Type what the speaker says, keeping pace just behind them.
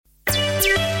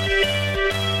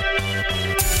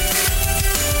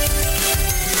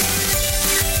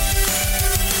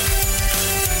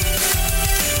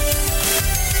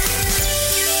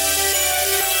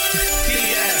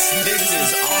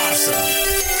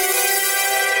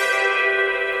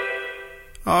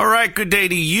right, good day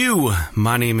to you.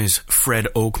 My name is Fred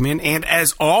Oakman, and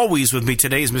as always with me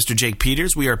today is Mr. Jake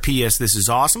Peters. We are PS This Is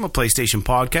Awesome, a PlayStation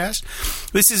podcast.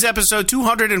 This is episode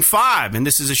 205, and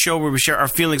this is a show where we share our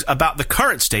feelings about the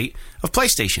current state of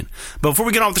PlayStation. But before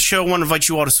we get on with the show, I want to invite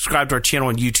you all to subscribe to our channel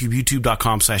on YouTube,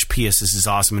 youtube.com/PS This Is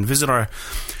Awesome, and visit our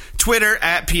Twitter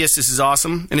at PS This Is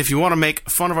Awesome. And if you want to make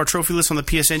fun of our trophy list on the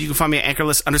PSN, you can find me at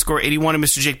anchorlist_81 and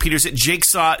Mr. Jake Peters at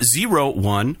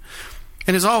Jakesaw01.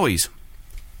 And as always,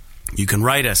 you can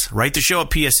write us. Write the show at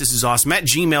psthisisawesome at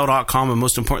gmail.com. And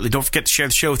most importantly, don't forget to share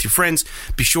the show with your friends.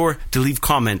 Be sure to leave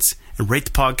comments and rate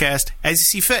the podcast as you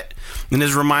see fit. And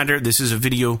as a reminder, this is a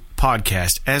video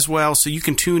podcast as well, so you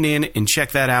can tune in and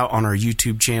check that out on our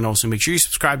YouTube channel. So make sure you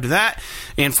subscribe to that.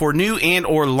 And for new and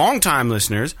or long-time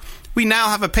listeners, we now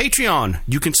have a Patreon.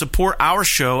 You can support our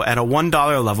show at a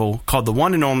 $1 level called the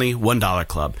one and only $1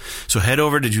 Club. So head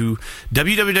over to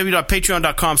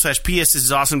www.patreon.com/PS This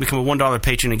Is Awesome, become a $1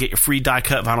 patron, and get your free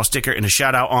die-cut vinyl sticker and a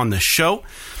shout-out on the show.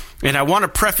 And I want to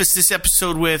preface this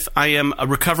episode with, I am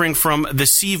recovering from the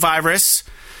C virus.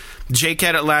 Jake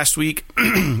had it last week.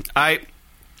 I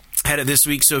had it this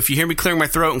week, so if you hear me clearing my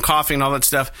throat and coughing and all that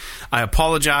stuff, I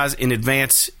apologize in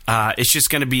advance. It's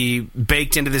just going to be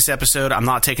baked into this episode. I'm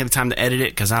not taking the time to edit it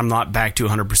because I'm not back to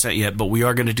 100% yet, but we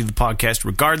are going to do the podcast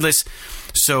regardless.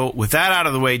 So with that out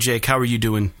of the way, Jake, how are you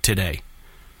doing today?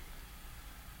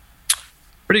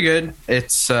 Pretty good.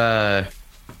 It's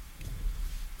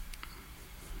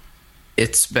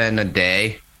been a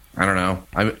day. I don't know.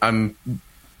 I'm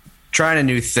trying a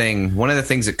new thing. One of the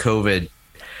things that COVID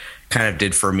kind of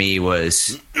did for me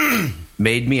was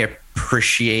made me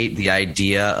appreciate the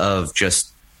idea of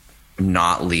just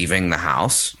not leaving the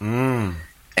house.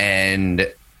 And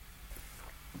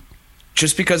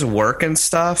just because of work and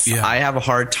stuff, I have a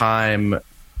hard time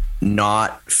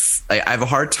I have a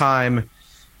hard time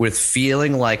with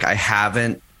feeling like I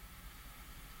haven't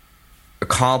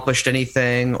accomplished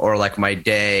anything, or like my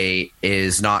day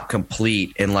is not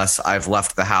complete unless I've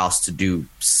left the house to do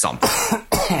something.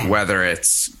 Whether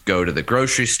it's go to the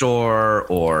grocery store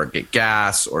or get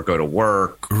gas or go to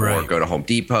work or go to Home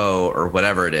Depot or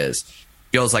whatever it is.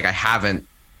 Feels like I haven't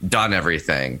done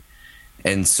everything.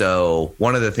 And so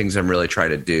one of the things I'm really trying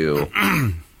to do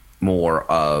more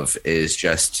of is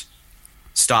just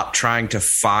stop trying to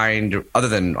find, other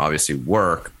than obviously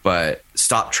work, but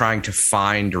stop trying to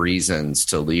find reasons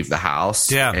to leave the house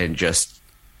and just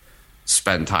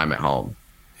spend time at home.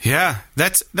 Yeah,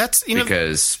 that's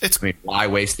because why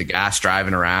waste the gas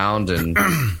driving around and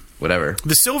whatever.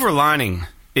 The silver lining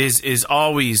is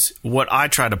always what I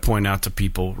try to point out to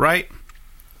people, right?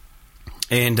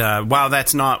 And while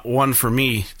that's not one for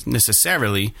me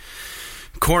necessarily,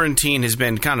 quarantine has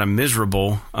been kind of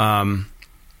miserable. I've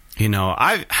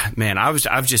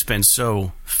just been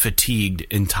so fatigued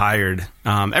and tired.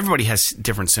 Everybody has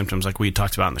different symptoms, like we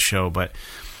talked about in the show, but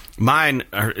mine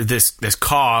are this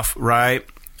cough, right?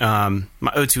 My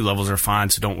O2 levels are fine,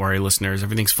 so don't worry, listeners.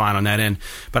 Everything's fine on that end.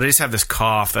 But I just have this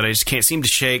cough that I just can't seem to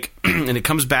shake, and it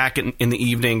comes back in the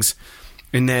evenings,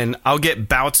 and then I'll get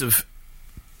bouts of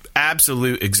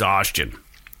absolute exhaustion,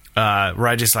 where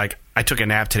I took a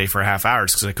nap today for a half hour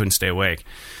because I couldn't stay awake.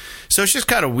 So it's just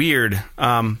kind of weird.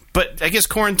 But I guess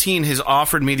quarantine has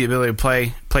offered me the ability to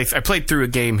play. I played through a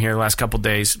game here the last couple of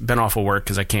days. Been off of work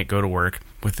because I can't go to work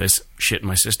with this shit in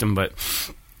my system. But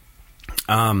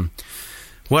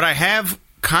what I have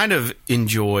kind of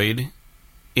enjoyed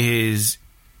is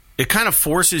it kind of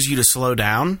forces you to slow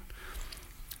down.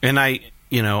 And I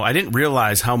didn't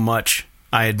realize how much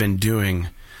I had been doing.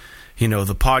 The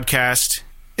podcast.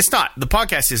 The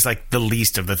podcast is like the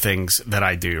least of the things that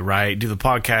I do, right? Do the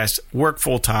podcast, work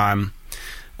full time.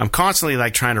 I'm constantly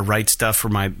like trying to write stuff for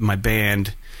my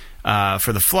band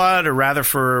for The Flood, or rather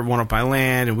for One Up My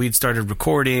Land, and we'd started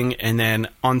recording. And then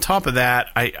on top of that,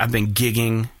 I've been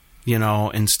gigging,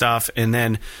 and stuff. And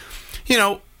then,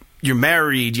 you're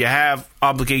married, you have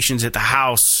obligations at the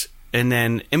house. And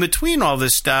then in between all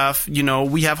this stuff,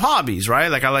 we have hobbies, right?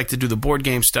 Like I like to do the board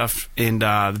game stuff and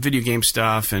the video game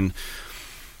stuff, and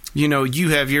you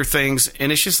have your things,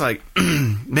 and it's just like,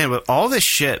 man, with all this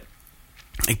shit,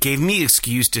 it gave me an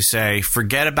excuse to say,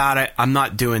 forget about it. I'm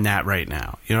not doing that right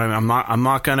now. I'm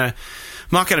not gonna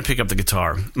pick up the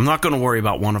guitar. I'm not gonna worry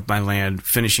about One of My Land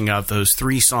finishing up those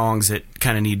 3 songs that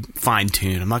kind of need fine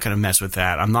tune. I'm not gonna mess with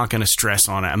that. I'm not gonna stress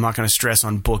on it. I'm not gonna stress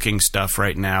on booking stuff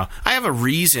right now. I have a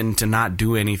reason to not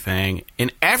do anything,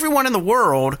 and everyone in the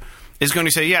world is going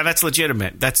to say, yeah, that's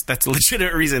legitimate. That's a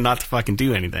legitimate reason not to fucking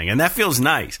do anything. And that feels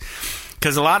nice.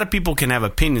 Because a lot of people can have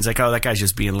opinions like, oh, that guy's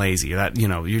just being lazy. That,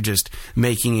 you're just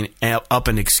making up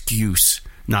an excuse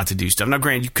not to do stuff. Now,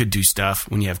 granted, you could do stuff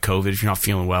when you have COVID if you're not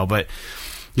feeling well. But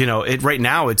right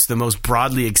now it's the most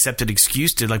broadly accepted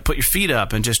excuse to like put your feet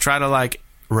up and just try to like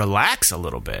relax a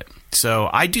little bit. So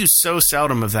I do so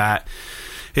seldom of that.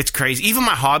 It's crazy. Even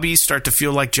my hobbies start to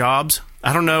feel like jobs.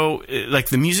 I don't know, like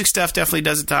the music stuff definitely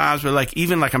does at times, but like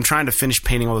even like I'm trying to finish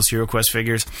painting all those HeroQuest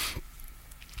figures.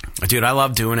 Dude, I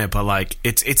love doing it, but like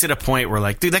it's at a point where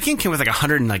like, dude, that game came with like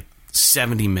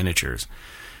 170 miniatures.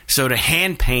 So to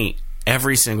hand paint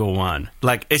every single one,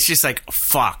 like it's just like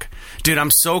fuck, dude.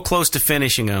 I'm so close to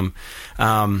finishing them.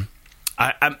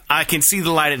 I can see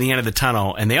the light at the end of the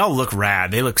tunnel, and they all look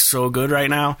rad. They look so good right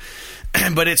now.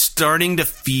 But it's starting to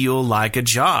feel like a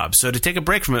job. So to take a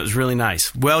break from it was really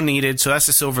nice. Well needed. So that's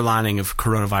the silver lining of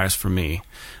coronavirus for me.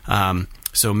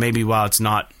 So maybe while it's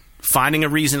not finding a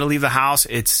reason to leave the house,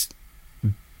 it's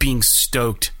being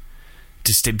stoked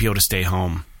to be able to stay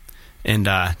home and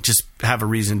just have a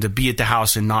reason to be at the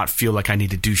house and not feel like I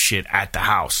need to do shit at the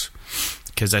house,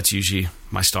 because that's usually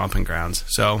my stomping grounds.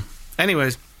 So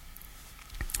anyways,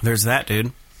 there's that,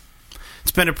 dude.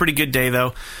 It's been a pretty good day,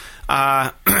 though.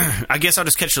 I guess I'll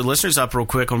just catch the listeners up real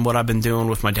quick on what I've been doing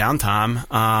with my downtime.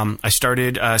 I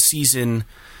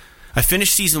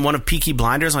finished season 1 of Peaky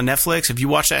Blinders on Netflix. Have you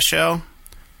watched that show?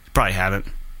 Probably haven't.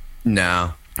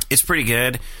 No. It's pretty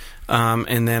good.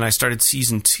 And then I started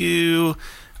season 2.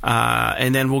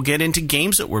 And then we'll get into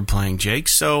games that we're playing, Jake.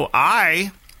 So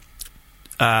I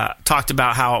talked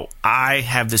about how I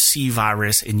have the C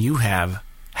virus and you have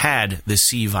had the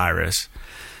C virus.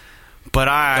 But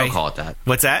Don't call it that.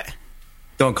 What's that?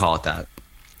 Don't call it that.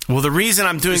 Well, the reason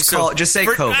I'm doing just say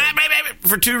COVID.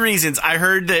 For 2 reasons. I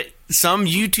heard that some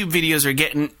YouTube videos are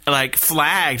getting like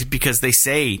flagged because they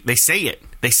say it.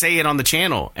 They say it on the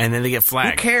channel, and then they get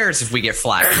flagged. Who cares if we get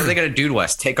flagged? What are they going to do to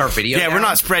us? Take our video down? We're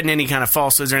not spreading any kind of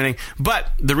falsehoods or anything.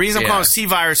 But the reason I'm calling it C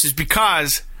virus is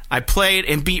because I played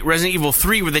and beat Resident Evil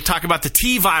 3 where they talk about the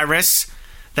T virus.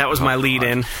 That was my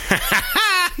lead-in.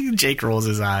 Jake rolls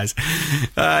his eyes.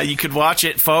 You could watch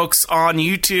it, folks, on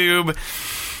YouTube.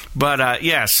 But,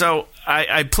 so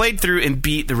I played through and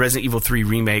beat the Resident Evil 3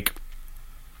 remake.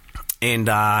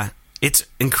 And it's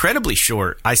incredibly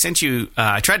short. I sent you...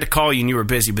 I tried to call you and you were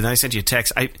busy, but then I sent you a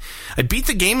text. I beat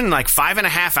the game in like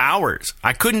 5.5 hours.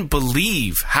 I couldn't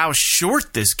believe how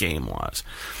short this game was.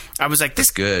 I was like,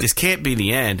 this can't be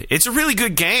the end. It's a really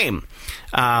good game.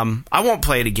 I won't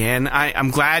play it again.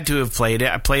 I'm glad to have played it.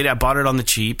 I bought it on the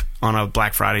cheap on a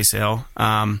Black Friday sale.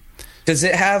 Does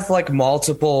it have like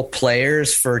multiple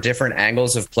players for different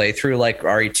angles of playthrough like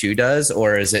RE2 does,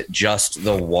 or is it just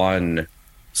the one arc?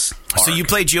 So you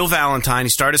play Jill Valentine. You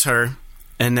start as her,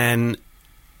 and then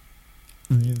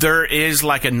there is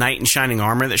like a knight in shining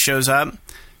armor that shows up,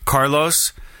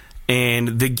 Carlos,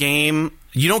 and the game...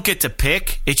 You don't get to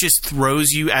pick. It just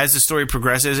throws you as the story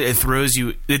progresses. It throws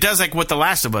you. It does like what The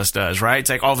Last of Us does, right? It's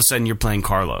like all of a sudden you're playing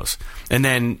Carlos, and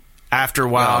then after a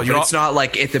while, it's not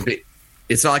like at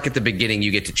the beginning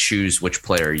you get to choose which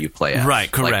player you play as.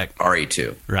 Right. Correct. Like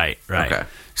RE2. Right. Okay.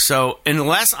 So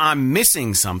unless I'm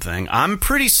missing something, I'm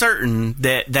pretty certain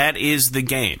that is the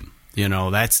game.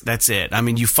 That's it. I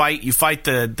mean, you fight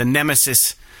the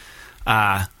nemesis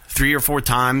 3 or 4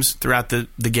 times throughout the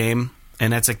game.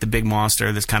 And that's like the big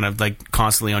monster that's kind of like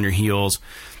constantly on your heels.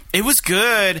 It was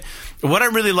good. What I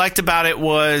really liked about it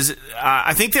was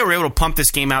I think they were able to pump this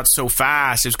game out so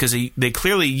fast. It was because they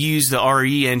clearly used the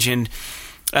RE engine.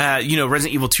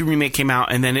 Resident Evil 2 remake came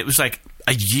out, and then it was like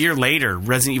a year later,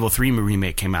 Resident Evil 3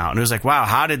 remake came out. And it was like, wow,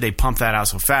 how did they pump that out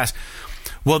so fast?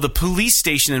 Well, the police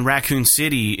station in Raccoon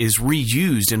City is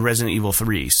reused in Resident Evil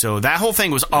 3. So that whole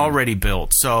thing was already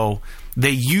built. So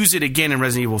they use it again in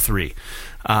Resident Evil 3.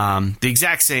 The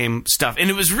exact same stuff. And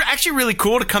it was actually really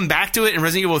cool to come back to it in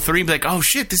Resident Evil 3 and be like, oh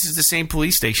shit, this is the same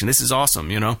police station. This is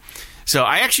awesome, So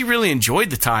I actually really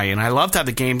enjoyed the tie-in. I loved how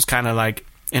the games kind of like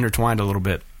intertwined a little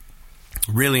bit.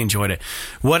 Really enjoyed it.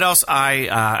 What else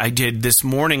I did this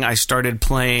morning? I started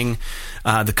playing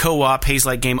the co-op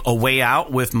Hazelight game A Way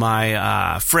Out with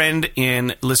my friend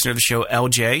and listener of the show,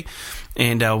 LJ.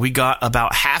 And we got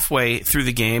about halfway through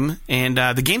the game, and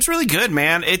the game's really good,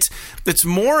 man. It's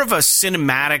more of a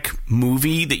cinematic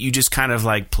movie that you just kind of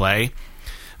like play.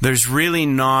 There's really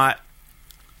not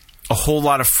a whole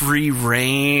lot of free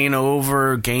reign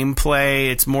over gameplay.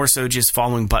 It's more so just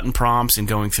following button prompts and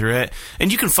going through it.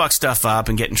 And you can fuck stuff up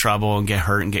and get in trouble and get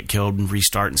hurt and get killed and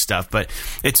restart and stuff. But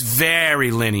it's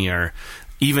very linear,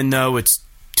 even though it's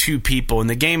 2 people. And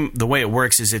the game, the way it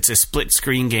works is it's a split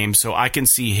screen game. So I can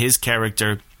see his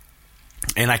character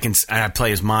and I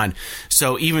play as mine.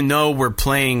 So even though we're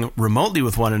playing remotely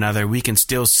with one another, we can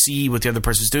still see what the other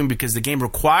person's doing, because the game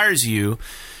requires you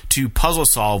to puzzle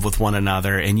solve with one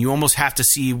another, and you almost have to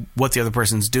see what the other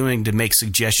person's doing to make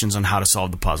suggestions on how to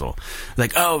solve the puzzle.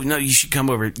 Like, oh no, you should go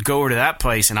over to that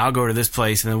place, and I'll go to this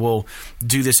place, and then we'll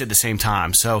do this at the same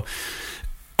time. So,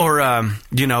 or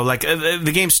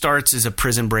the game starts as a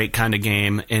prison break kind of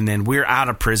game, and then we're out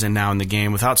of prison now in the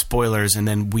game without spoilers, and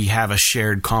then we have a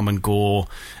shared common goal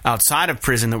outside of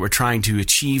prison that we're trying to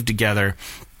achieve together.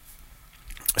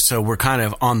 So we're kind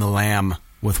of on the lam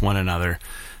with one another.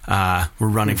 We're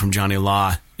running from Johnny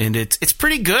Law, and it's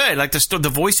pretty good. Like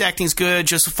the voice acting's good.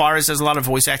 Joseph Fares does a lot of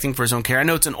voice acting for his own character. I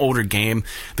know it's an older game.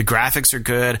 The graphics are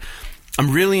good.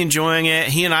 I'm really enjoying it.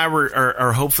 He and I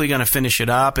are hopefully going to finish it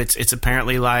up. It's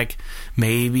apparently like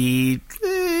maybe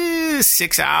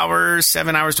 6 hours,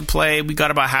 7 hours to play. We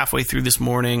got about halfway through this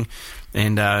morning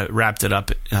and wrapped it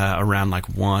up around like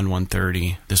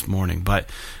 1:30 this morning. But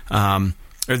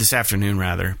or this afternoon,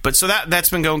 rather. But so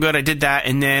that's been going good. I did that,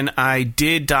 and then I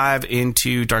did dive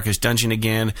into Darkest Dungeon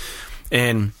again.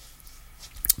 And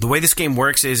the way this game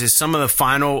works is some of the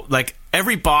final, like,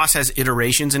 every boss has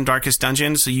iterations in Darkest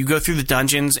Dungeon. So you go through the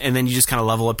dungeons, and then you just kind of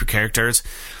level up your characters.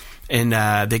 And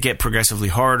they get progressively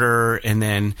harder, and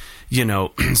then,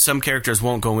 some characters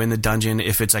won't go in the dungeon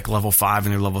if it's like level 5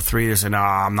 and they're level 3. They say, no,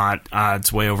 I'm not,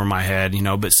 it's way over my head,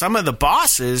 But some of the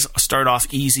bosses start off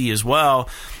easy as well.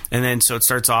 And then so it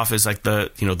starts off as like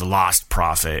the Lost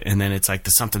Prophet, and then it's like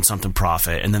the something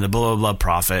Prophet, and then the blah, blah, blah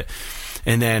Prophet.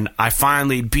 And then I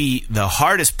finally beat the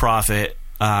hardest prophet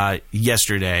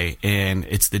yesterday, and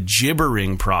it's the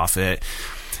Gibbering Prophet.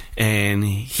 And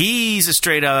he's a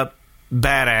straight up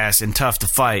badass and tough to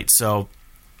fight. So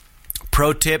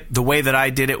pro tip, the way that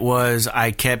I did it was I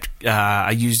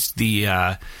used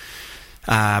the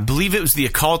I believe it was the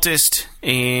occultist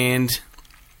and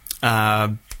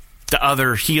the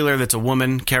other healer that's a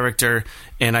woman character,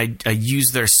 and I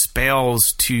used their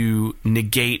spells to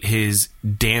negate his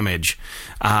damage.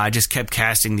 I just kept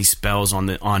casting these spells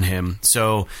on him.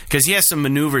 So, because he has some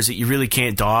maneuvers that you really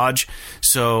can't dodge,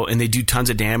 and they do tons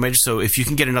of damage. So if you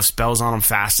can get enough spells on him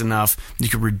fast enough, you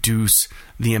can reduce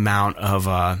the amount of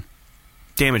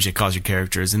damage it causes your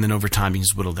characters, and then over time you can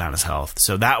just whittle down his health.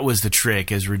 So that was the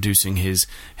trick, is reducing his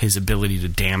ability to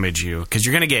damage you, because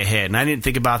you're going to get hit. And I didn't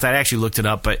think about that. I actually looked it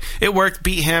up, but it worked.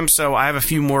 Beat him. So I have a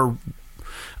few more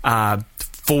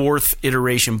fourth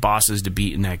iteration bosses to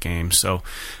beat in that game. So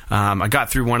I got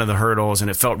through one of the hurdles,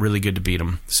 and it felt really good to beat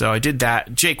him. So I did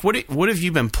that. Jake, what have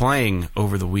you been playing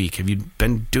over the week? Have you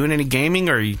been doing any gaming,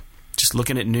 or are you just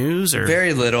looking at news? Or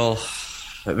Very little.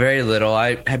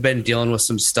 I have been dealing with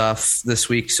some stuff this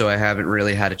week, so I haven't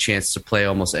really had a chance to play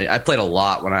almost any. I played a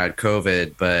lot when I had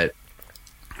COVID, but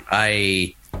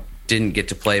I didn't get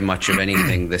to play much of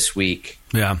anything this week.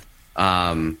 Yeah.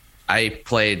 I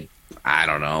played, I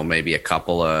don't know, maybe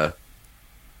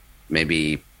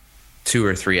 2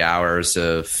 or 3 hours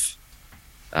of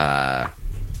Death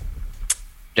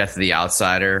of the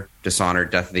Outsider, Dishonored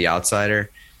Death of the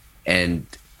Outsider, and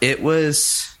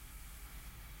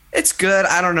it's good.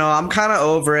 I don't know. I'm kind of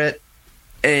over it.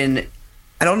 And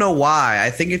I don't know why. I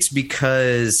think it's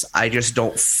because I just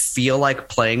don't feel like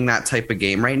playing that type of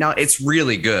game right now. It's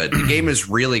really good. The game is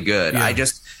really good. Yeah.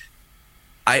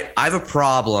 I have a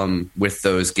problem with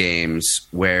those games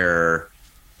where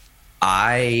when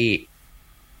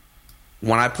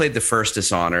I played the first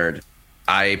Dishonored,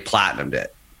 I platinumed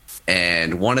it.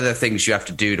 And one of the things you have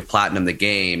to do to platinum the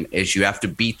game is you have to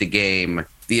beat the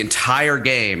entire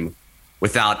game,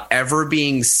 without ever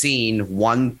being seen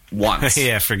once.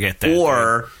 Yeah, forget that.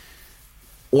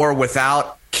 Or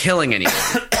without killing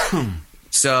anyone.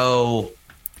 So,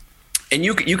 and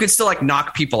you can still like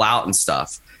knock people out and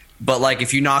stuff. But like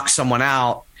if you knock someone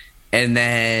out and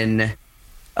then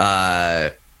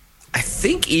I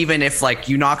think even if like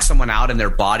you knock someone out and their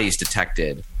body's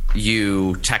detected,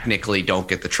 you technically don't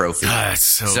get the trophy.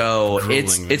 So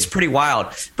it's pretty wild.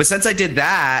 But since I did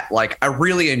that, like I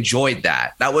really enjoyed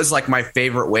that. That was like my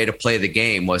favorite way to play the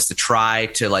game, was to try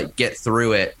to like get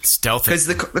through it stealthy. Because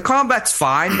the combat's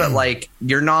fine, but like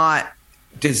you're not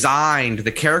designed.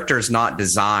 The character is not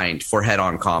designed for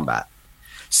head-on combat,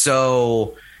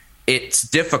 so it's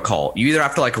difficult. You either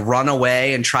have to like run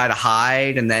away and try to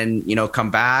hide, and then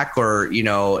come back, or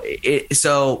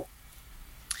so.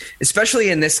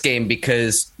 Especially in this game,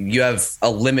 because you have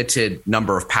a limited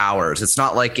number of powers. It's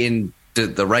not like in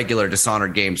the regular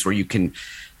Dishonored games where you can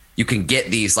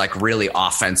get these like really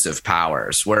offensive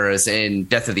powers. Whereas in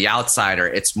Death of the Outsider,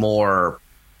 it's more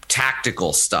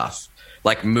tactical stuff,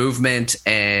 like movement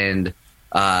and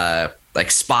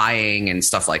like spying and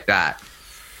stuff like that.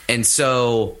 And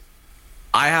so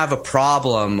I have a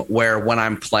problem where when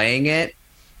I'm playing it,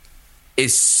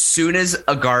 as soon as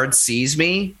a guard sees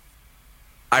me,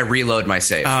 I reload my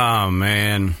save. Oh,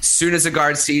 man. As soon as a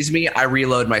guard sees me, I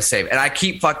reload my save. And I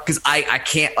keep because I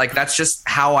can't, like, that's just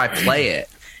how I play it.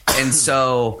 And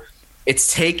so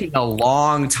it's taking a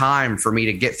long time for me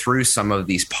to get through some of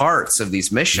these parts of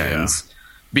these missions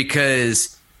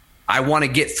because I want to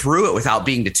get through it without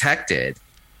being detected.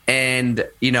 And,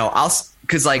 you know,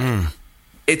 because like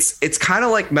it's kind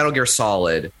of like Metal Gear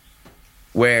Solid,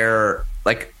 where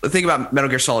like the thing about Metal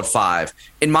Gear Solid 5,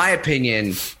 in my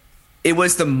opinion, it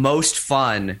was the most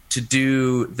fun to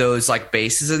do those like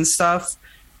bases and stuff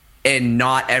and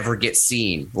not ever get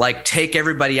seen. Like take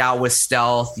everybody out with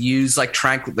stealth, use like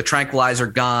the tranquilizer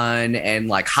gun and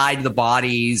like hide the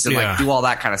bodies and like do all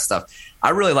that kind of stuff.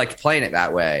 I really liked playing it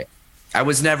that way. I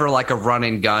was never like a run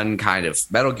and gun kind of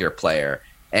Metal Gear player.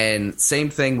 And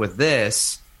same thing with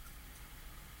this.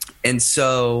 And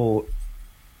so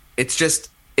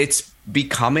it's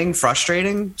becoming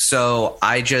frustrating. So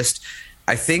I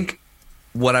think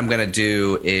what I'm going to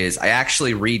do is I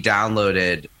actually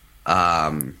re-downloaded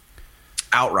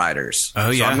Outriders. Oh,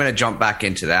 yeah. So I'm going to jump back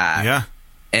into that. Yeah.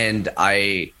 And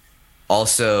I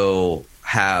also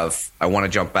I want to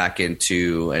jump back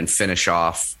into and finish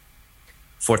off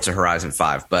Forza Horizon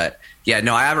 5. But yeah,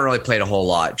 no, I haven't really played a whole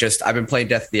lot. I've been playing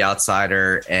Death of the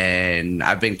Outsider, and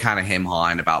I've been kind of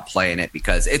him-hawing about playing it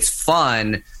because it's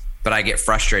fun, but I get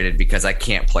frustrated because I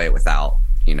can't play it without,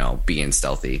 you know, being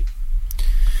stealthy.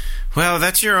 Well,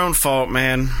 that's your own fault,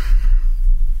 man.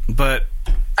 But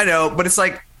I know, but it's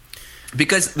like,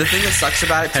 because the thing that sucks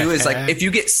about it too is like if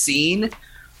you get seen,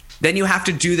 then you have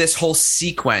to do this whole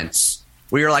sequence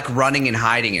where you're like running and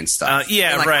hiding and stuff.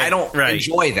 Yeah, and like, right. I don't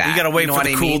enjoy that. You got to wait for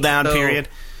the cooldown period.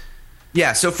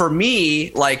 Yeah, so for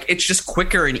me, like it's just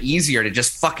quicker and easier to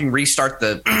just fucking restart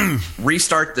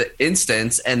the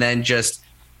instance and then just,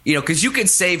 you know, because you can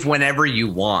save whenever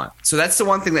you want. So that's the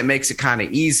one thing that makes it kind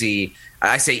of easy.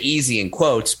 I say easy in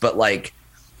quotes, but like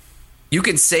you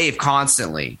can save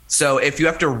constantly. So if you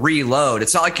have to reload,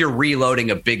 it's not like you're reloading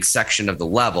a big section of the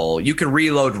level. You can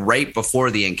reload right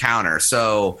before the encounter.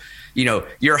 So, you know,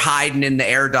 you're hiding in the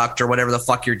air duct or whatever the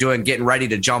fuck you're doing, getting ready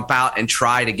to jump out and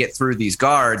try to get through these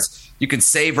guards. You can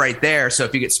save right there. So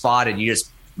if you get spotted, you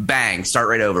just bang, start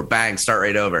right over, bang, start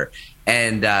right over.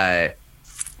 And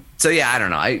so, yeah, I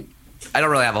don't know. I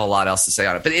don't really have a whole lot else to say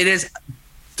on it. But it is,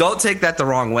 don't take that the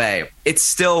wrong way. It's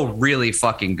still really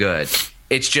fucking good.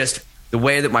 It's just the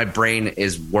way that my brain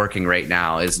is working right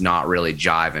now is not really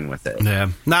jiving with it. Yeah.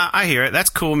 Nah, I hear it. That's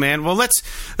cool, man. Well,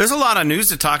 there's a lot of news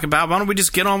to talk about. Why don't we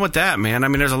just get on with that, man? I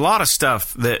mean, there's a lot of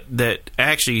stuff that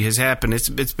actually has happened.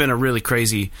 It's been a really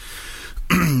crazy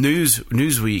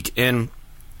news week. And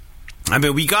I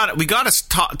mean, we got to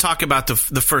talk about the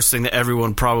first thing that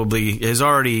everyone probably has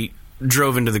already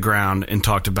drove into the ground and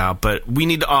talked about, but we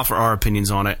need to offer our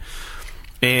opinions on it.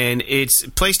 And it's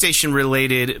PlayStation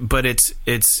related, but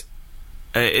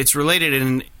it's related in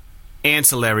an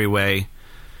ancillary way,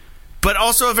 but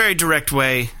also a very direct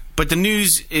way. But the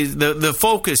news is the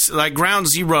focus, like ground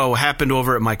zero happened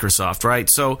over at Microsoft, right?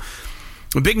 So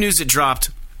the big news that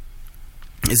dropped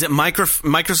is that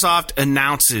Microsoft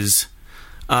announces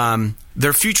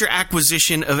their future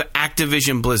acquisition of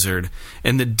Activision Blizzard,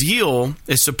 and the deal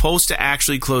is supposed to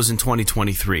actually close in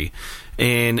 2023.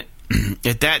 And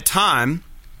at that time,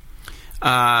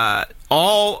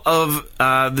 all of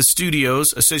the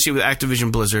studios associated with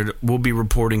Activision Blizzard will be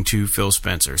reporting to Phil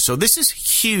Spencer. So this is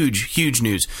huge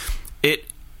news. It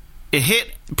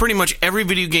hit pretty much every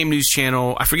video game news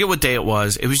channel. I forget what day it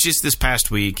was. It was just this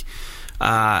past week.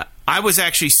 I was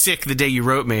actually sick the day you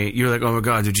wrote me. You were like, "Oh my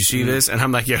god, did you see this?" And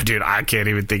I'm like, "Yeah, dude, I can't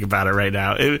even think about it right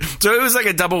now." So it was like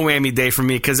a double whammy day for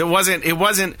me because it wasn't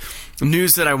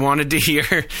news that I wanted to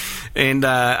hear, and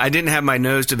I didn't have my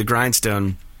nose to the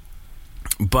grindstone.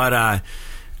 But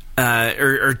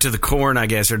or to the corn, I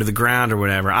guess, or to the ground or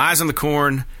whatever. Eyes on the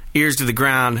corn, ears to the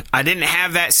ground. I didn't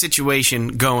have that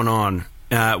situation going on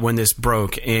when this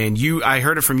broke, and I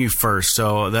heard it from you first,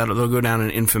 so that'll go down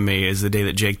in infamy as the day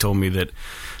that Jake told me that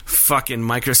fucking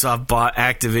Microsoft bought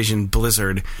Activision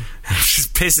Blizzard. It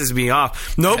just pisses me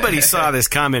off. Nobody saw this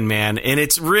coming, man, and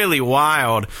it's really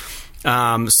wild.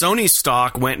 Sony's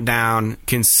stock went down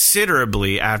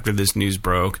considerably after this news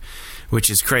broke, which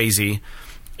is crazy.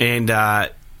 And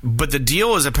but the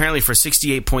deal was apparently for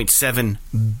 $68.7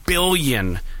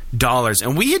 billion.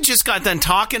 And we had just got done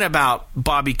talking about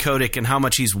Bobby Kotick and how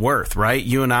much he's worth, right?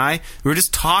 You and I, we were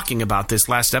just talking about this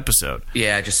last episode.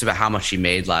 Yeah, just about how much he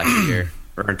made last year.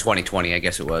 or in 2020, I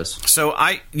guess it was. So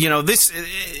the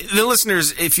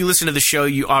listeners, if you listen to the show,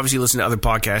 you obviously listen to other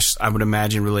podcasts, I would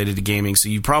imagine, related to gaming, so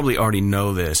you probably already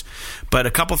know this. But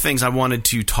a couple things I wanted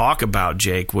to talk about,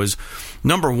 Jake, was,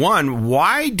 number one,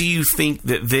 why do you think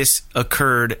that this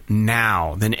occurred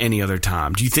now than any other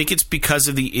time? Do you think it's because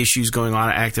of the issues going on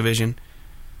at Activision?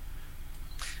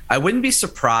 I wouldn't be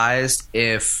surprised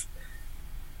if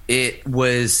it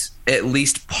was at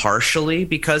least partially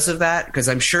because of that, because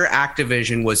I'm sure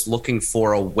Activision was looking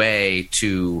for a way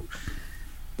to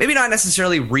maybe not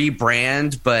necessarily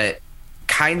rebrand, but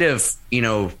kind of,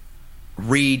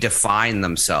 redefine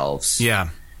themselves. Yeah.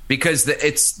 Because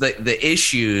the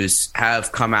issues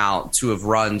have come out to have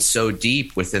run so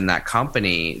deep within that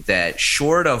company that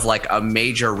short of like a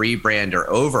major rebrand or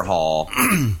overhaul,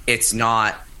 it's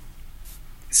not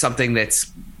something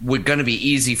that's going to be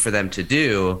easy for them to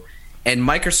do. And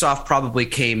Microsoft probably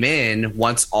came in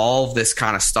once all of this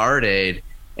kind of started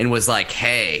and was like,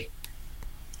 hey,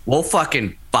 we'll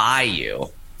fucking buy you.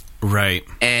 Right.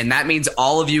 And that means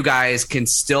all of you guys can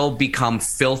still become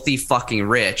filthy fucking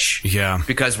rich. Yeah.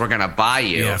 Because we're going to buy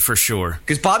you. Yeah, for sure.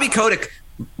 Because Bobby Kotick,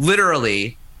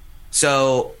 literally,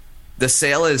 so the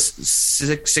sale is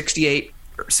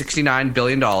 $69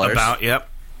 billion. About, yep.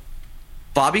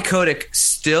 Bobby Kotick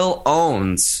still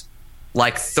owns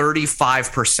like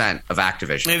 35% of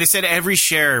Activision. They said every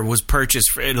share was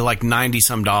purchased for like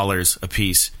 $90-some a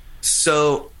piece.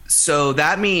 So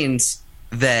that means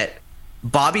that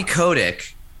Bobby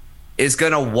Kotick is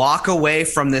going to walk away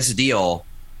from this deal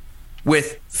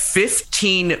with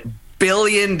 $15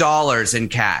 billion in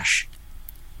cash.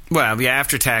 Well, yeah,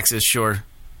 after taxes, sure.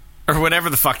 Or whatever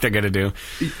the fuck they're going to do.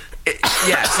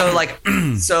 Yeah, so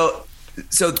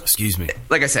excuse me.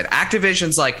 Like I said,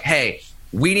 Activision's like, hey,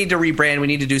 we need to rebrand. We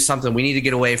need to do something. We need to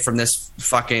get away from this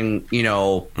fucking,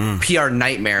 PR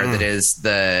nightmare that is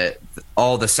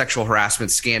all the sexual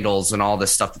harassment scandals and all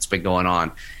this stuff that's been going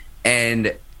on. And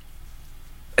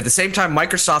at the same time,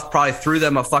 Microsoft probably threw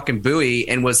them a fucking buoy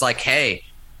and was like, hey,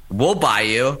 we'll buy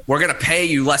you. We're going to pay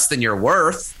you less than you're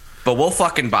worth, but we'll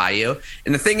fucking buy you.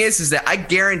 And the thing is that I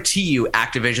guarantee you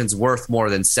Activision's worth more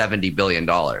than $70 billion.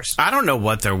 I don't know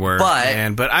what they're worth,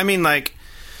 man, but I mean, like,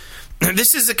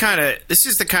 this is the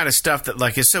kind of stuff that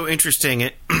like is so interesting,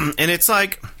 and it's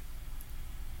like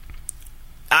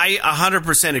I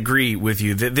 100% agree with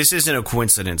you that this isn't a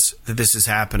coincidence that this is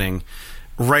happening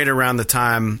right around the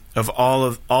time of all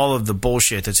of the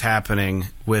bullshit that's happening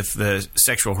with the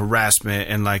sexual harassment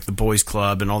and like the boys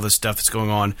club and all this stuff that's going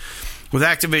on with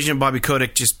Activision. Bobby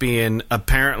Kotick just being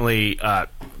apparently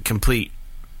complete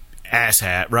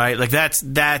asshat, right? Like that's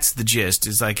the gist.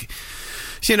 Is like.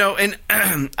 And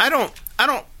I don't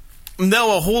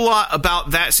know a whole lot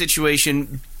about that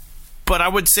situation, but I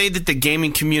would say that the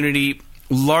gaming community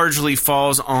largely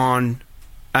falls on,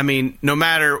 I mean, no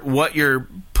matter what your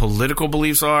political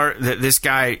beliefs are, that this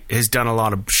guy has done a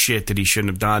lot of shit that he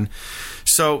shouldn't have done.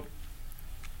 So,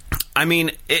 I mean,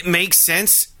 it makes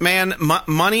sense, man.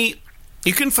 Money,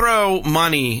 you can throw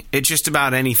money at just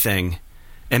about anything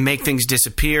and make things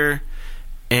disappear.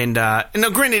 And now,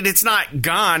 granted, it's not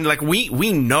gone. Like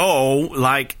we know,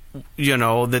 like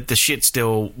that the shit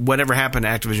still, whatever happened to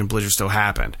Activision Blizzard still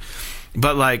happened.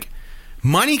 But like,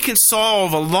 money can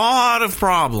solve a lot of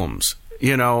problems,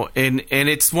 And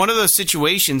it's one of those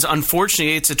situations.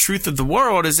 Unfortunately, it's the truth of the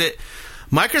world. Is that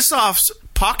Microsoft's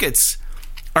pockets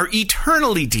are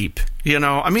eternally deep.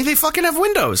 I mean, they fucking have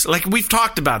Windows. Like we've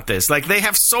talked about this. Like they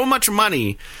have so much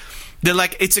money. They're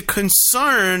like, it's a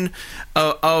concern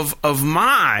of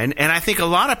mine, and I think a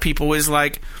lot of people is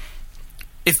like,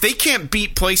 if they can't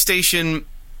beat PlayStation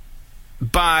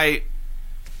by,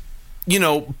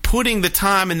 putting the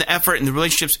time and the effort and the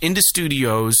relationships into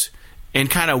studios and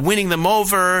kind of winning them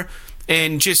over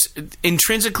and just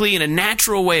intrinsically in a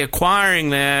natural way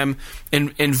acquiring them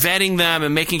and vetting them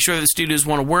and making sure that the studios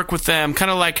want to work with them,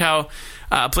 kind of like how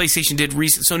PlayStation did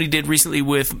Sony did recently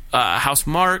with House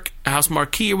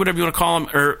Marquee or whatever you want to call them,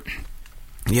 or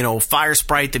Fire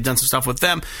Sprite. They've done some stuff with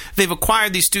them. They've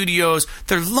acquired these studios.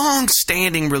 They're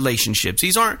long-standing relationships.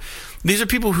 These are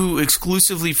people who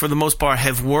exclusively, for the most part,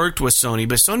 have worked with Sony,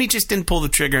 but Sony just didn't pull the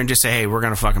trigger and just say, hey, we're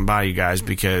going to fucking buy you guys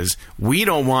because we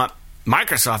don't want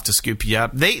Microsoft to scoop you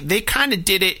up. They kind of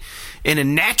did it in a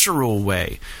natural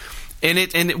way.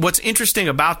 And what's interesting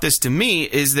about this to me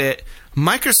is that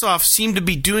Microsoft seemed to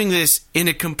be doing this in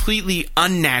a completely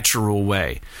unnatural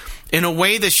way. In a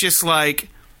way that's just like,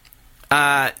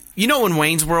 in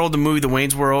Wayne's World, the movie The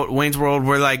Wayne's World,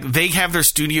 where like they have their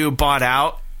studio bought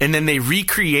out and then they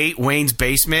recreate Wayne's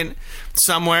basement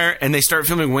somewhere, and they start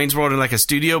filming Wayne's World in like a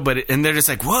studio, and they're just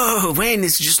like, whoa, Wayne,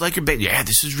 this is just like your basement. Yeah,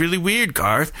 this is really weird,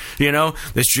 Garth. You know,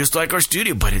 it's just like our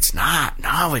studio, but it's not.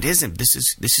 No, it isn't. This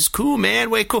is cool, man.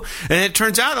 Way cool. And it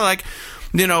turns out like,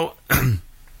 you know,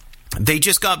 they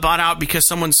just got bought out because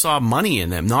someone saw money in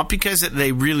them, not because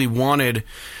they really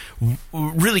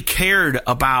cared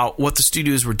about what the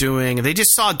studios were doing. They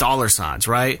just saw dollar signs,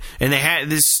 right? And they had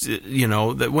this, you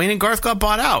know, that Wayne and Garth got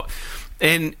bought out.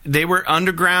 And they were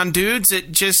underground dudes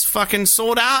that just fucking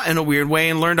sold out in a weird way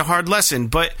and learned a hard lesson.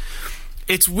 But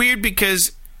it's weird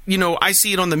because, you know, I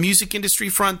see it on the music industry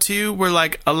front too, where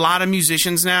like a lot of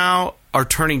musicians now are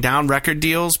turning down record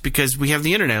deals because we have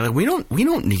the internet. Like we don't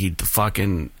need the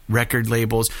fucking record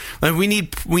labels. Like we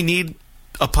need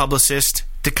a publicist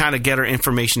to kind of get our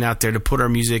information out there, to put our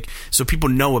music so people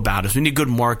know about us. We need good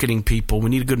marketing people. We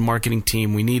need a good marketing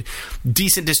team. We need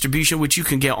decent distribution, which you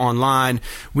can get online.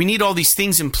 We need all these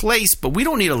things in place, but we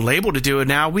don't need a label to do it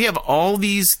now. We have all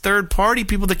these third-party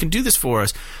people that can do this for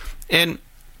us. And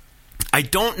I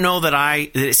don't know that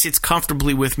it sits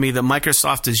comfortably with me that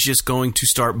Microsoft is just going to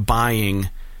start buying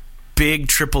big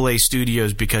AAA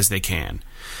studios because they can.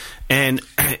 And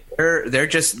they're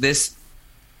just this.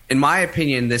 In my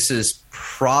opinion, this is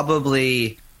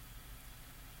probably.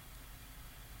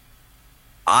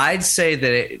 I'd say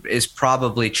that it is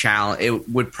probably It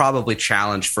would probably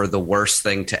challenge for the worst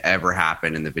thing to ever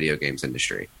happen in the video games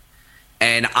industry.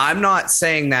 And I'm not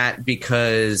saying that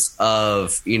because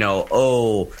of,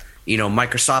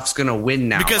 Microsoft's going to win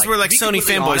now. Because we're like Sony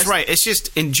fanboys, honest, right? It's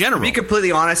just in general. To be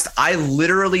completely honest, I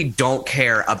literally don't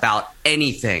care about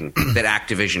anything that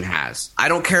Activision has. I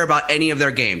don't care about any of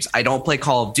their games. I don't play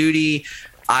Call of Duty.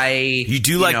 You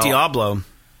do like Diablo.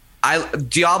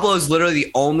 Diablo is literally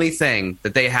the only thing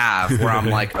that they have where I'm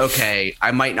like, okay,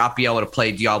 I might not be able to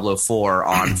play Diablo 4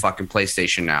 on fucking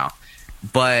PlayStation now.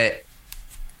 But,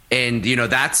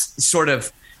 that's sort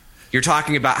of, you're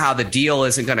talking about how the deal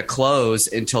isn't going to close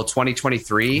until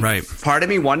 2023. Right. Part of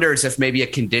me wonders if maybe a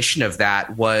condition of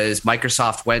that was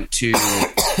Microsoft went to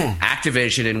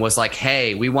Activision and was like,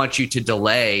 hey, we want you to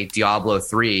delay Diablo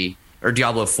 3 or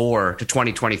Diablo 4 to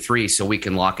 2023 so we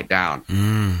can lock it down.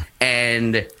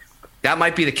 And that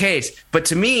might be the case. But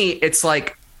to me, it's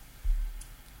like,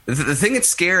 the thing that's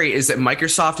scary is that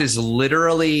Microsoft is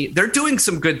literally, they're doing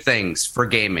some good things for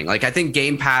gaming. Like, I think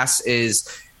Game Pass is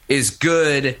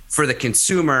good for the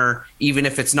consumer, even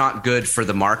if it's not good for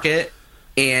the market.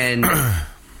 And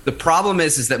the problem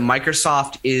is that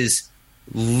Microsoft is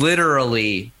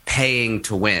literally paying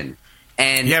to win.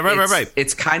 And right.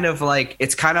 It's kind of like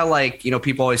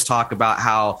people always talk about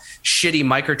how shitty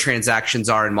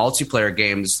microtransactions are in multiplayer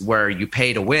games where you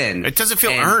pay to win. It doesn't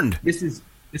feel earned. This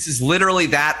is literally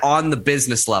that on the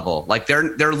business level. Like they're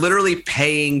literally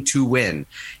paying to win.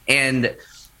 And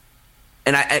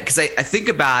I think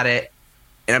about it,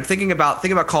 and I'm thinking about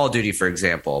Call of Duty, for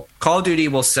example. Call of Duty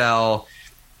will sell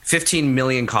 15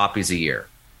 million copies a year.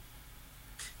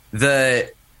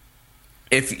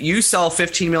 If you sell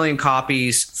 15 million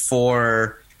copies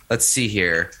for, let's see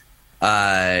here,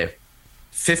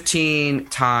 15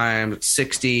 times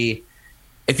 60.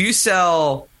 If you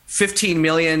sell 15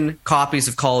 million copies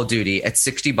of Call of Duty at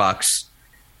 $60,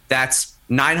 that's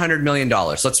 $900 million.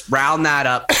 Let's round that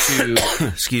up to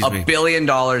 $1 billion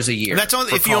a year. That's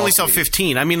only if you only sell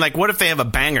 15. I mean, like, what if they have a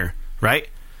banger, right?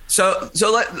 But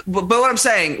what I'm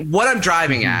saying, what I'm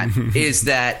driving at is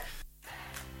that.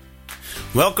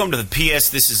 Welcome to the PS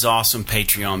This Is Awesome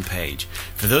Patreon page.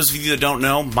 For those of you that don't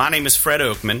know, my name is Fred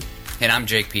Oakman. And I'm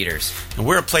Jake Peters. And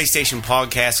we're a PlayStation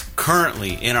podcast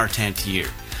currently in our 10th year.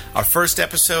 Our first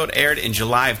episode aired in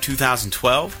July of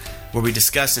 2012, where we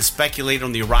discussed and speculated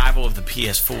on the arrival of the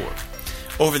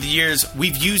PS4. Over the years,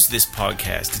 we've used this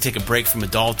podcast to take a break from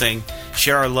adulting,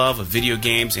 share our love of video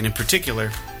games, and in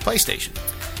particular, PlayStation.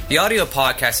 The audio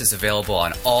podcast is available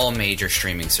on all major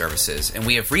streaming services, and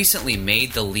we have recently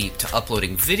made the leap to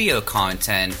uploading video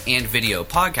content and video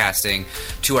podcasting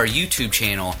to our YouTube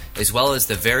channel, as well as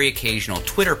the very occasional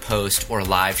Twitter post or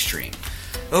live stream.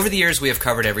 Over the years, we have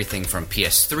covered everything from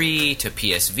PS3 to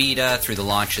PS Vita through the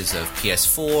launches of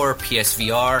PS4,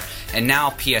 PSVR, and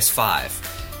now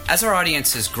PS5. As our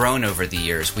audience has grown over the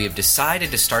years, we have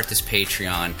decided to start this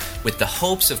Patreon with the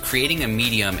hopes of creating a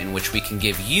medium in which we can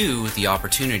give you the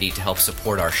opportunity to help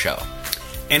support our show.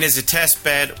 And as a test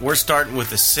bed, we're starting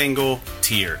with a single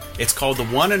tier. It's called the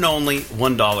one and only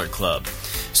 $1 Club.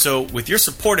 So with your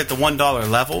support at the $1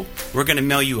 level, we're going to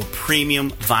mail you a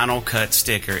premium vinyl cut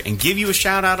sticker and give you a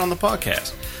shout out on the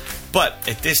podcast. But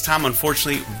at this time,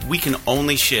 unfortunately, we can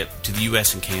only ship to the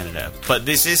US and Canada. But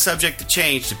this is subject to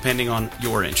change depending on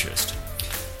your interest.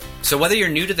 So whether you're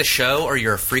new to the show or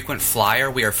you're a frequent flyer,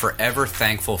 we are forever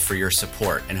thankful for your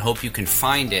support and hope you can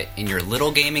find it in your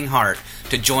little gaming heart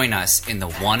to join us in the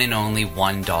one and only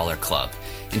 $1 club.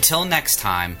 Until next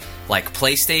time, like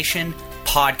PlayStation,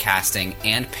 podcasting,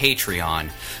 and Patreon,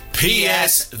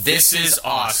 P.S. This is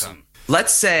awesome.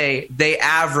 Let's say they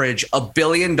average $1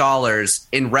 billion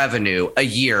in revenue a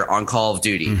year on Call of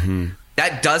Duty. Mm-hmm.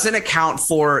 That doesn't account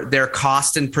for their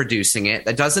cost in producing it.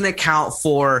 That doesn't account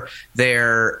for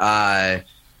their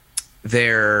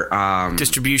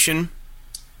distribution.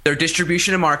 Their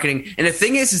distribution and marketing. And the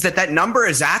thing is that number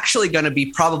is actually going to be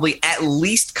probably at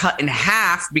least cut in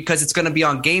half because it's going to be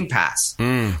on Game Pass.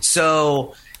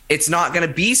 So it's not going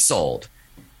to be sold.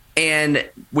 And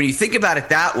when you think about it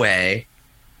that way,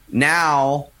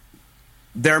 now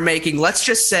they're making, let's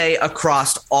just say,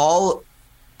 across all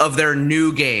of their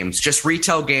new games, just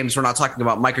retail games. We're not talking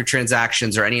about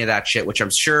microtransactions or any of that shit, which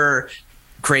I'm sure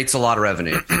creates a lot of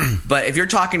revenue. But if you're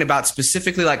talking about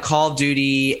specifically like Call of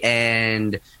Duty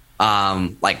and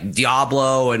like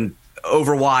Diablo and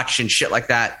Overwatch and shit like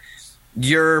that,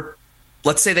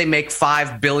 let's say they make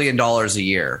 $5 billion a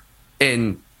year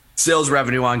in sales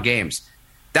revenue on games.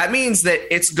 That means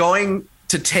that it's going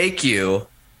to take you,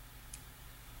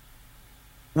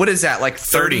 what is that, like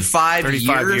 35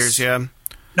 years? Yeah.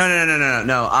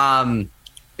 No.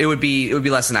 It would be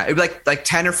less than that. It would be like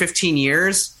 10 or 15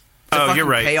 years to you're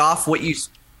right. pay off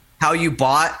how you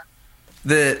bought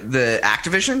the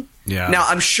Activision. Yeah. Now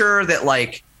I'm sure that,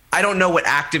 like, I don't know what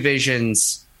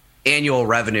Activision's annual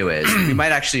revenue is. We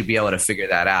might actually be able to figure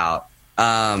that out.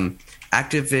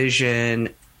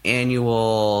 Activision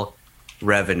annual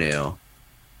revenue.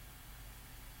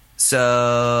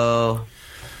 So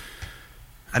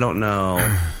I don't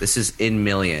know. This is in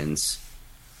millions.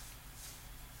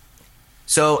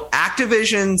 So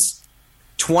Activision's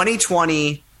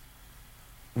 2020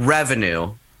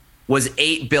 revenue was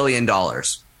 $8 billion.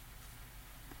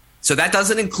 So that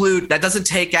doesn't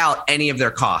take out any of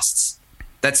their costs.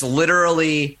 That's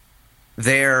literally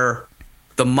the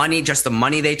money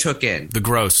they took in. The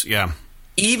gross, yeah.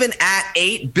 Even at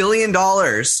 $8 billion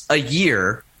a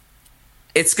year,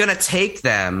 it's going to take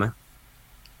them,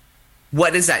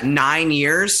 what is that, 9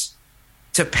 years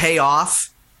to pay off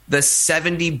the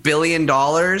 $70 billion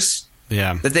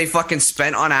that they fucking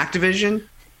spent on Activision.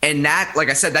 And that, like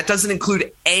I said, that doesn't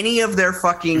include any of their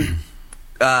fucking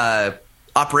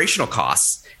operational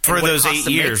costs. For those 8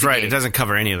 years, right. It doesn't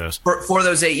cover any of those. For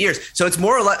those 8 years. So it's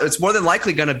more than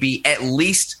likely going to be at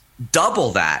least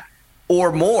double that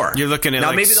or more. You're looking at now,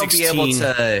 like maybe 16. They'll be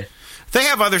able to... They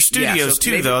have other studios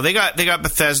too, though. They got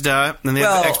Bethesda and they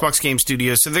have the Xbox Game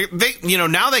Studios. So they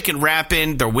now they can wrap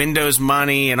in their Windows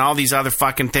money and all these other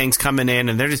fucking things coming in,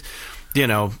 and they're just,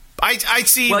 I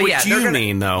see what you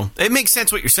mean, though. It makes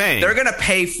sense what you're saying. They're going to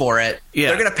pay for it. Yeah.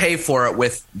 They're going to pay for it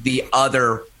with the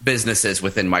other businesses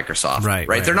within Microsoft.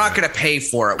 Right. They're not going to pay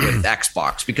for it with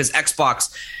Xbox because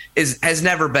Xbox has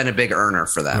never been a big earner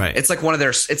for them. Right. It's like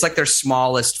it's like their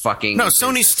smallest fucking. No,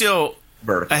 Sony's still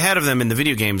vertical. Ahead of them in the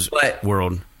video games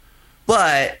world.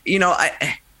 But,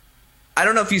 I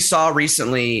don't know if you saw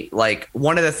recently, like,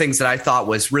 one of the things that I thought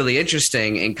was really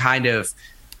interesting and kind of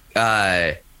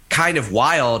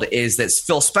wild is that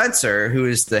Phil Spencer, who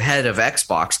is the head of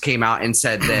Xbox, came out and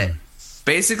said that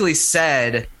basically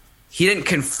said, he didn't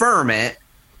confirm it,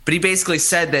 but he basically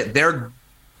said that their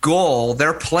goal,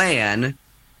 their plan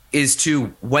is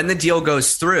to, when the deal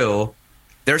goes through,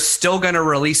 they're still going to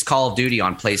release Call of Duty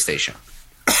on PlayStation.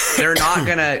 They're not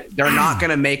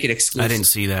gonna make it exclusive. I didn't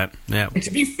see that. Yeah. And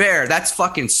to be fair, that's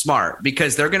fucking smart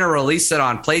because they're gonna release it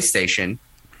on PlayStation.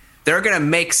 They're gonna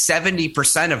make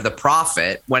 70% of the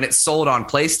profit when it's sold on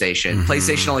PlayStation. Mm-hmm.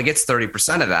 PlayStation only gets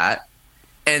 30% of that,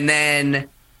 and then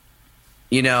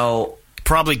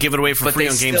probably give it away for free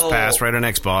on Game Pass, right on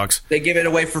Xbox. They give it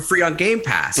away for free on Game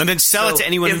Pass, and then sell it to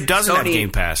anyone who doesn't have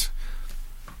Game Pass.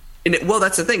 And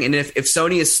that's the thing. And if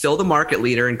Sony is still the market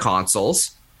leader in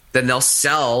consoles, then they'll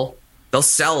sell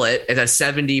it at a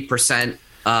 70%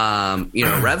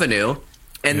 revenue,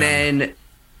 and then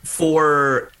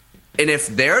if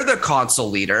they're the console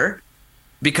leader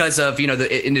because of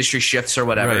the industry shifts or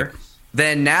whatever,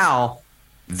 then now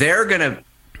they're gonna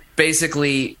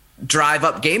basically drive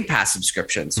up Game Pass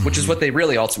subscriptions, which is what they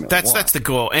really ultimately want. That's the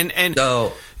goal. And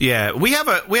so yeah, we have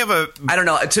a I don't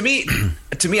know. To me,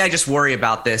 I just worry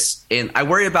about this, and I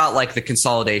worry about like the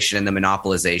consolidation and the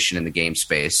monopolization in the game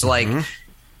space. So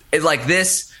like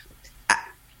this,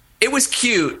 it was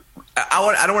cute.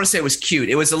 I don't want to say it was cute.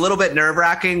 It was a little bit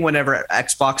nerve-wracking whenever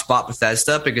Xbox bought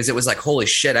Bethesda because it was like, holy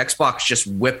shit, Xbox just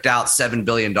whipped out $7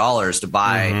 billion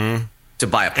to to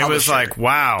buy a publisher. It was like,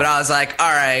 wow. But I was like,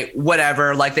 all right,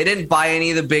 whatever. Like, they didn't buy any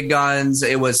of the big guns.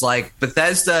 It was like,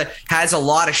 Bethesda has a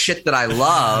lot of shit that I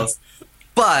love,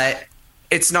 but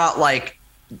it's not like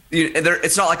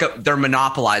they're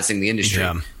monopolizing the industry.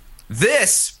 Yeah.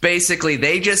 This, basically,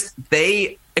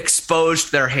 they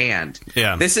exposed their hand.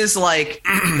 Yeah. This is like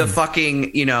the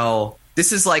fucking,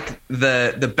 this is like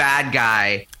the bad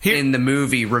guy in the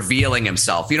movie revealing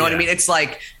himself. You know what I mean? It's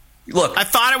like, look, I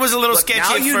thought it was a little sketchy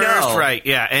at first, right?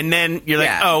 Yeah, and then you're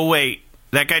like, oh wait,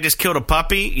 that guy just killed a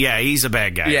puppy. Yeah, he's a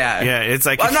bad guy. Yeah. It's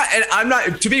like I'm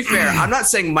not. To be fair, I'm not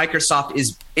saying Microsoft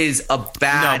is a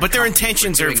bad. No, but their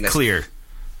intentions are clear.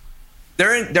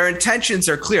 Their intentions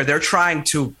are clear. They're trying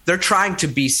to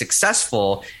be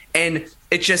successful, and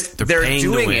it's just they're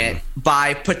doing it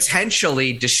by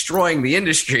potentially destroying the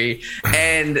industry.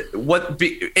 And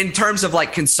in terms of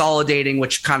like consolidating,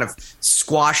 which kind of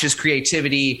squashes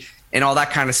creativity and all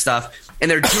that kind of stuff. And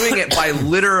they're doing it by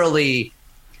literally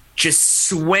just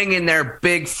swinging their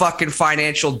big fucking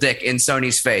financial dick in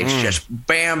Sony's face. Just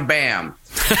bam, bam.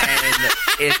 And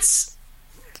it's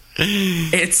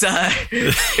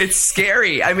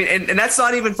scary. I mean, and that's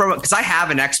not even because I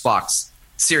have an Xbox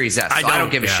Series S. So I don't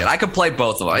give a shit. I could play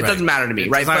both of them. It doesn't matter to me,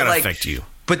 right? It's not going to affect you.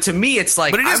 But to me, it's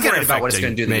like, I'm worried about what it's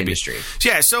going to do to the industry.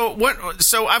 Yeah. So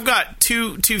I've got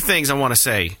two things I want to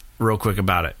say real quick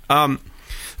about it.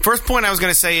 First point I was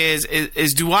going to say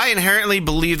is do I inherently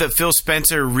believe that Phil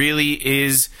Spencer really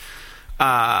is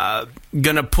going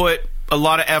to put a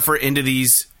lot of effort into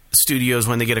these studios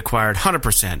when they get acquired?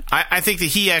 100%. I think that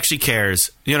he actually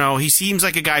cares. He seems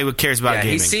like a guy who cares about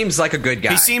gaming. He seems like a good guy.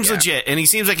 He seems legit, and he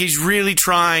seems like he's really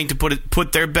trying to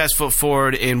put their best foot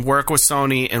forward and work with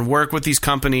Sony and work with these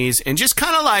companies and just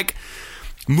kind of like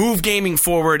move gaming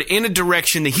forward in a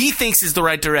direction that he thinks is the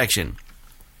right direction.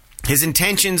 His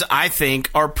intentions, I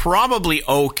think, are probably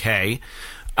okay,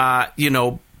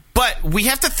 but we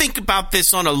have to think about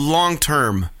this on a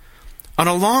long-term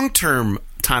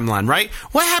timeline, right?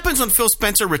 What happens when Phil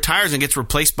Spencer retires and gets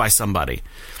replaced by somebody?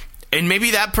 And maybe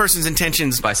that person's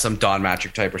intentions... By some Don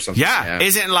Matrick type or something. Yeah.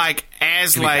 Isn't like...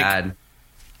 As like... Bad.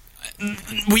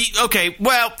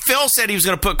 Well, Phil said he was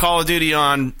going to put Call of Duty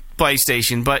on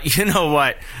PlayStation, but you know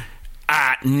what?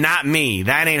 Not me.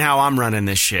 That ain't how I'm running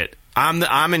this shit.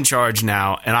 I'm in charge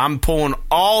now, and I'm pulling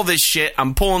all this shit.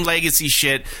 I'm pulling legacy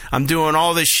shit. I'm doing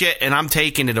all this shit, and I'm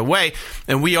taking it away.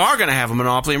 And we are going to have a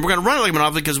monopoly, and we're going to run it like a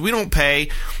monopoly because we don't pay,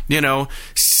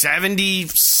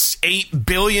 $78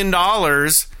 billion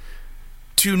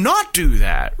to not do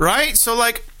that, right? So,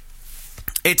 like,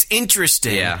 it's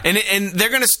interesting. Yeah. And they're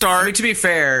going to start... I mean, to be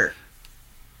fair...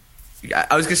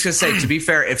 I was just going to say, to be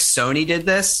fair, if Sony did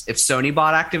this, if Sony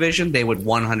bought Activision, they would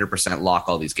 100% lock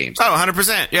all these games. Oh,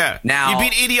 100%, yeah. Now, you'd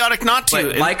be idiotic not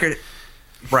to.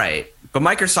 Right. But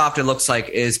Microsoft, it looks like,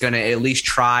 is going to at least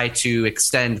try to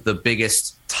extend the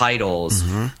biggest titles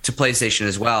to PlayStation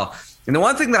as well. And the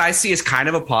one thing that I see as kind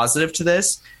of a positive to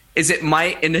this is it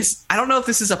might, and this, I don't know if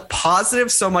this is a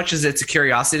positive so much as it's a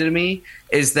curiosity to me,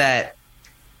 is that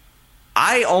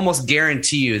I almost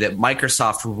guarantee you that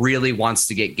Microsoft really wants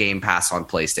to get Game Pass on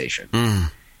PlayStation.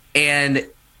 And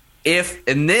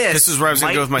this is where I was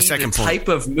going to go with my second point. Type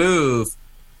of move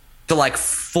to like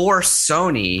force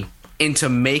Sony into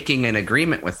making an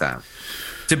agreement with them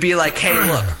to be like, hey,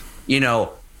 look,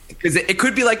 because it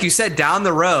could be like you said, down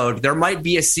the road, there might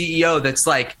be a CEO that's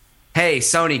like, hey,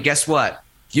 Sony, guess what?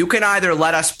 You can either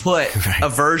let us put a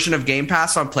version of Game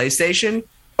Pass on PlayStation,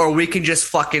 or we can just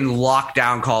fucking lock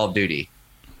down Call of Duty.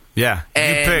 Yeah,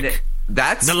 and you pick.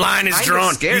 That's the line is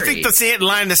drawn. Scary. You think the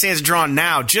line in the sand is drawn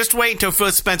now? Just wait until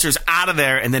Phil Spencer's out of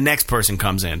there and the next person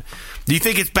comes in. Do you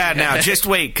think it's bad now? Just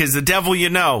wait, because the devil you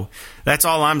know. That's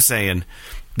all I'm saying.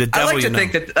 The devil I like to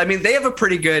think that. I mean, they have a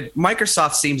pretty good.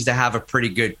 Microsoft seems to have a pretty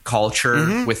good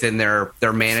culture within their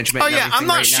management. Oh yeah, I'm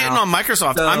not shitting on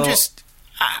Microsoft. So, I'm just.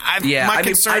 My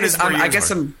concern is. I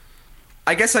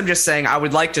guess I'm just saying. I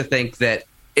would like to think that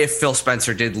if Phil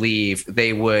Spencer did leave,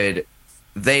 they would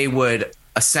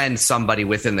ascend somebody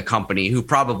within the company who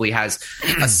probably has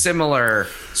a similar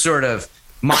sort of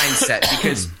mindset,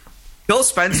 because Phil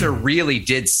Spencer really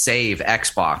did save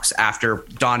Xbox after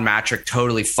Don Matrick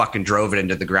totally fucking drove it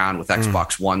into the ground with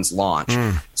Xbox One's launch.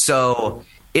 So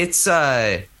it's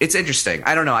interesting.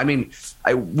 I don't know. I mean,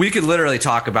 we could literally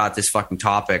talk about this fuking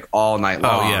topic all night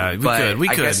long. Oh yeah, we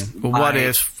could. But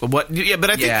I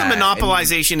think the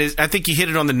monopolization is. I think you hit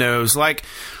it on the nose. Like,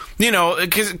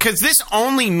 because this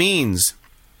only means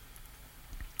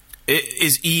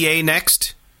is EA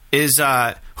next? Is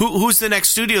who's the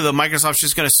next studio that Microsoft's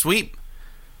just going to sweep?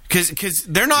 Because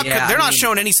they're not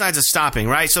showing any signs of stopping,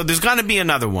 right? So there's going to be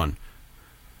another one.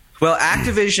 Well,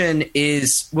 Activision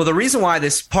is the reason why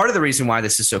this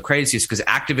is so crazy is because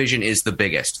Activision is the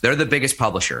biggest. They're the biggest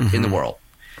publisher in the world.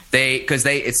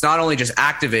 It's not only just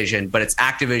Activision, but it's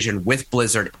Activision with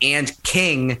Blizzard and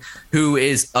King, who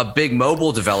is a big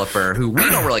mobile developer who we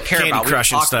don't really care Candy about.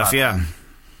 Crush and stuff, yeah.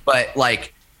 But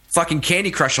like fucking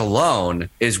Candy Crush alone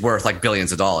is worth like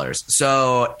billions of dollars.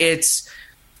 So it's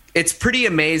pretty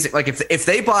amazing. Like if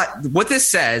they bought what this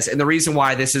says, and the reason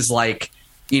why this is like,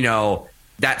 you know,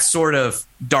 that sort of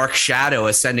dark shadow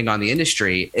ascending on the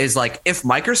industry is like if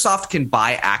Microsoft can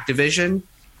buy Activision,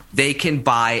 they can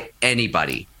buy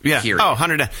anybody. Yeah. Period. Oh,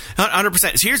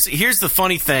 100%. Here's the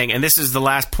funny thing, and this is the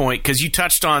last point, because you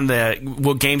touched on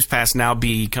will Games Pass now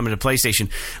be coming to PlayStation.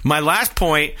 My last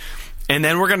point, and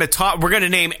then we're going to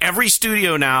name every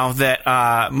studio now that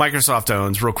Microsoft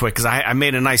owns real quick, because I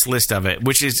made a nice list of it,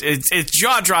 which is it's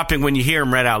jaw-dropping when you hear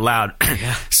them read out loud.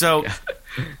 So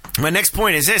my next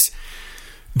point is this.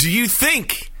 Do you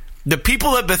think the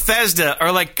people at Bethesda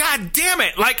are like, God damn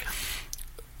it, like,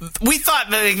 we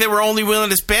thought that they were only willing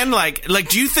to spend like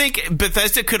do you think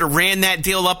Bethesda could have ran that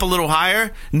deal up a little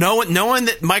higher, knowing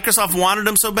that Microsoft wanted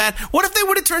them so bad? What if they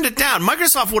would have turned it down?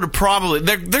 Microsoft would have probably,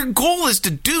 their goal is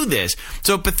to do this.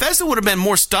 So if Bethesda would have been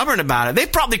more stubborn about it, they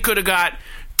probably could have got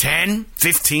 10,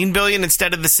 15 billion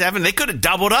instead of the 7. They could have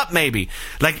doubled up maybe.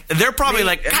 Like they're probably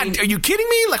God, are you kidding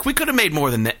me? Like we could have made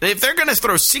more than that. If they're going to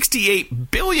throw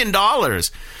 $68 billion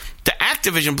to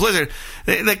Activision Blizzard,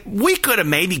 like we could have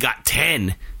maybe got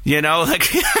 10. You know, like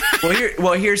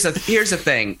here's the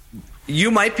thing. You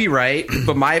might be right,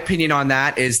 but my opinion on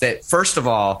that is that first of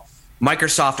all,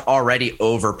 Microsoft already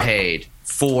overpaid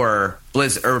for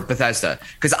Blizzard or Bethesda,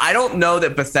 because I don't know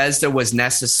that Bethesda was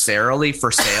necessarily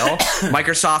for sale.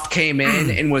 Microsoft came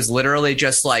in and was literally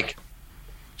just like,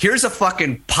 here's a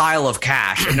fucking pile of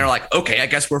cash, and they're like, okay, I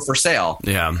guess we're for sale.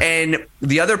 Yeah. And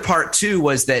the other part too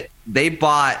was that they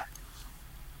bought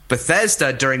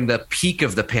Bethesda during the peak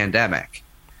of the pandemic.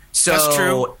 So, that's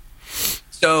true.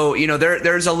 So, you know,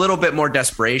 there's a little bit more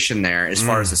desperation there as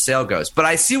far as the sale goes. But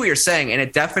I see what you're saying, and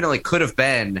it definitely could have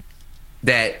been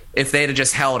that if they had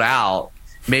just held out,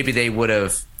 maybe they would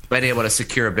have been able to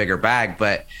secure a bigger bag.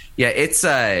 But yeah, it's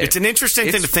an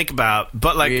interesting thing to think about.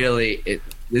 But like, really,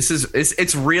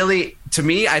 it's really, to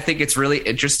me, I think it's really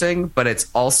interesting, but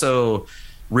it's also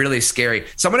really scary.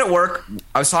 Someone at work,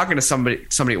 I was talking to somebody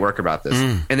at work about this,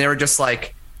 and they were just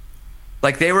like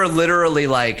they were literally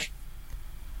like,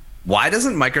 why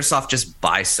doesn't Microsoft just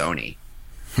buy Sony?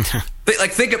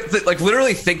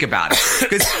 Literally think about it.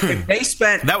 Because if they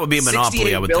spent that would be a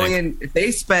monopoly, I would think. If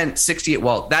they spent 68,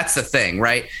 well, that's the thing,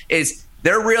 right? Is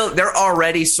they're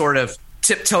already sort of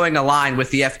tiptoeing a line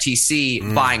with the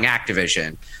FTC buying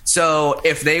Activision. So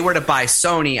if they were to buy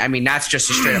Sony, I mean, that's just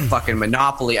a straight up fucking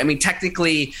monopoly. I mean,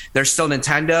 technically they're still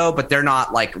Nintendo, but they're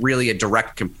not like really a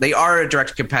direct. They are a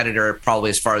direct competitor,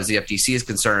 probably as far as the FTC is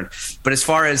concerned. But as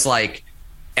far as like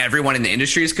everyone in the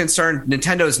industry is concerned,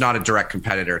 Nintendo is not a direct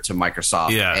competitor to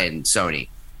Microsoft and Sony.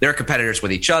 They're competitors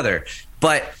with each other.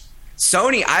 But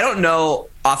Sony, I don't know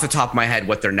off the top of my head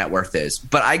what their net worth is,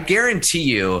 but I guarantee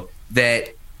you that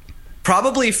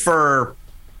probably for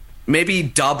maybe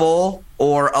double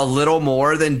or a little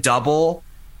more than double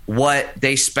what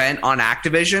they spent on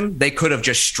Activision, they could have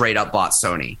just straight up bought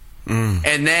Sony.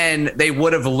 And then they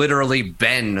would have literally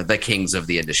been the kings of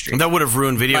the industry. That would have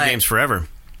ruined video games forever.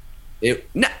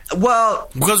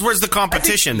 Because where's the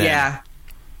competition then? Yeah.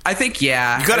 I think,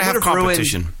 yeah. You got to have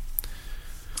competition.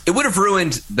 It would have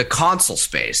ruined the console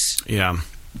space. Yeah.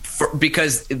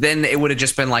 Because then it would have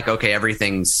just been like, okay,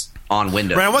 everything's on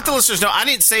Windows. Right, I want the listeners to know, I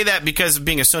didn't say that because of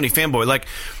being a Sony fanboy. Like,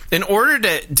 in order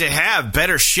to have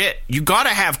better shit, you got to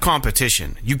have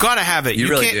competition. You got to have it. You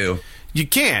really do. You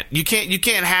can't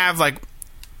have like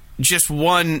just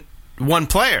one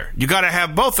player. You got to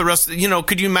have both. The rest, you know,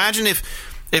 could you imagine if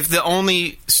the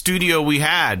only studio we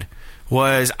had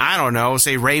was, I don't know,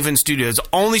 say Raven Studios, the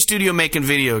only studio making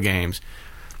video games?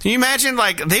 Can you imagine,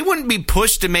 like, they wouldn't be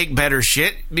pushed to make better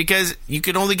shit because you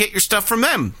could only get your stuff from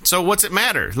them. So what's it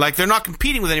matter? Like, they're not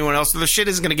competing with anyone else, so the shit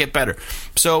isn't going to get better.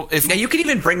 So if you could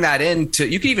even bring that in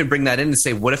to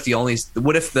say, what if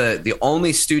the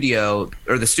only studio,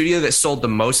 or the studio that sold the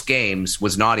most games,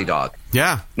 was Naughty Dog?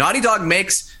 Yeah, Naughty Dog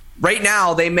makes. Right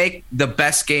now, they make the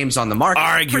best games on the market.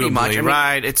 Arguably, pretty much. I mean,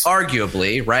 right? It's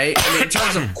arguably, right? I mean, in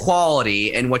terms of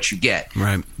quality and what you get,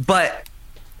 right? But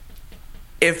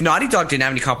if Naughty Dog didn't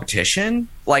have any competition,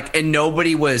 like, and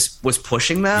nobody was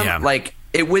pushing them, like,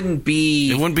 it wouldn't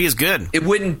be as good. It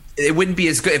wouldn't be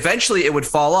as good. Eventually, it would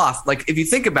fall off. Like, if you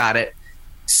think about it,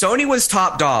 Sony was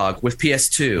top dog with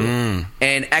PS2,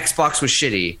 and Xbox was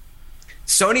shitty.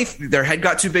 Sony, their head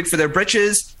got too big for their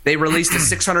britches. They released a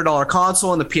 $600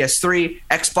 console in the PS3.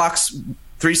 Xbox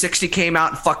 360 came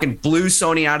out and fucking blew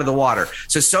Sony out of the water.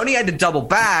 So Sony had to double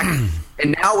back.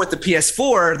 And now with the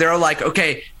PS4, they're like,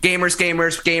 okay, games,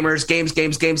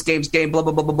 blah,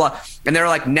 blah, blah, blah, blah. And they're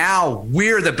like, now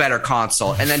we're the better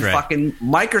console. And then fucking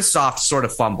Microsoft sort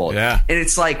of fumbled. Yeah. And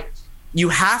it's like, you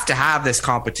have to have this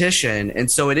competition. And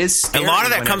so it is scary. A lot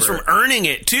of that comes from earning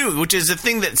it, too, which is the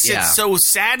thing that sits so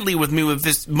sadly with me with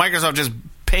this Microsoft just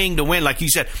paying to win. Like you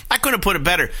said, I couldn't put it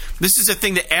better. This is a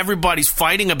thing that everybody's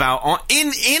fighting about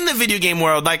in the video game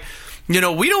world. Like, we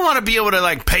don't want to be able to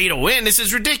like pay to win. This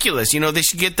is ridiculous. They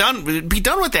should be done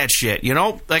with that shit.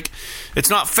 Like it's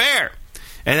not fair.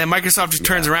 And then Microsoft just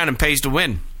turns around and pays to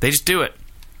win. They just do it.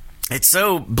 It's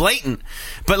so blatant.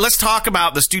 But let's talk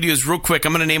about the studios real quick.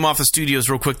 I'm going to name off the studios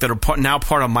real quick that are now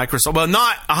part of Microsoft. Well,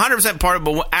 not 100% part of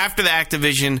it, but after the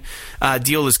Activision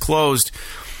deal is closed.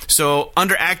 So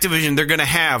under Activision, they're going to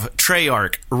have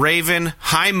Treyarch, Raven,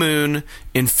 High Moon,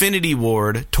 Infinity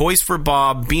Ward, Toys for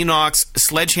Bob, Beanox,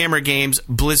 Sledgehammer Games,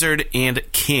 Blizzard, and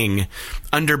King.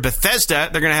 Under Bethesda,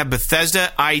 they're going to have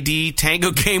Bethesda, ID,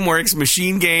 Tango Gameworks,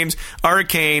 Machine Games,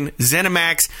 Arcane,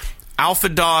 ZeniMax, Alpha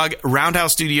Dog,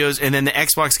 Roundhouse Studios, and then the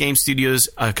Xbox Game Studios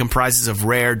comprises of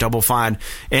Rare, Double Fine,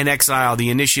 and Exile, the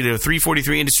Initiative,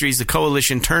 343 Industries, the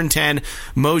Coalition, Turn 10,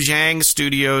 Mojang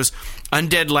Studios,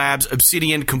 Undead Labs,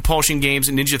 Obsidian, Compulsion Games,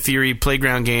 Ninja Theory,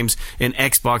 Playground Games, and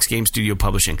Xbox Game Studio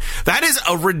Publishing. That is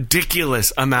a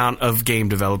ridiculous amount of game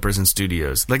developers and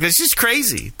studios. Like, that's just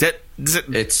crazy. They're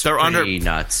pretty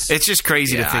nuts. It's just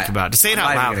crazy to think about. To say it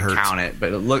out loud hurts. Count it,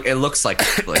 but it looks like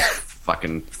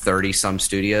fucking 30-some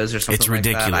studios or something. It's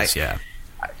ridiculous, like that.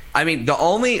 I mean, the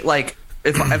only like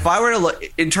if I were to look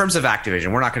in terms of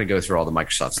Activision, we're not going to go through all the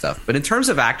Microsoft stuff, but in terms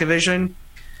of Activision,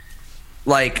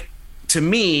 like to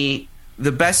me,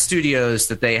 the best studios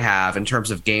that they have in terms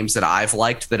of games that I've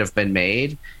liked that have been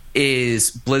made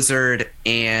is Blizzard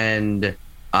and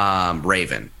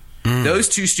Raven. Those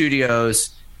two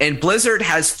studios, and Blizzard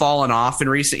has fallen off in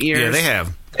recent years. Yeah, they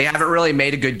have. They haven't really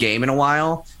made a good game in a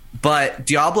while. But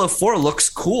Diablo 4 looks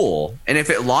cool, and if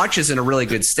it launches in a really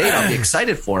good state, I'll be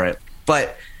excited for it.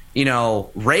 But,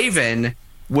 Raven,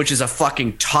 which is a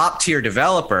fucking top-tier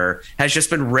developer, has just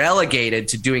been relegated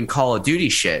to doing Call of Duty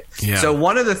shit. Yeah. So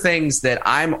one of the things that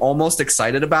I'm almost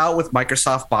excited about with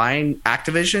Microsoft buying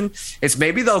Activision is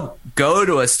maybe they'll go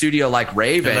to a studio like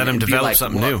Raven and let them develop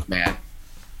something new. Man,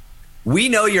 we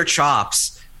know your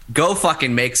chops. Go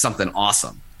fucking make something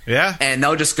awesome. Yeah. And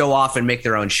they'll just go off and make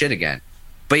their own shit again.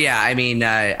 But yeah, I mean,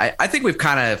 I think we've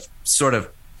kind of sort of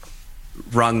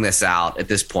wrung this out at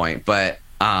this point. But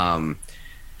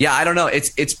yeah, I don't know.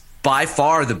 It's by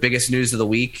far the biggest news of the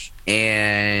week,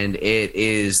 and it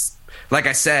is, like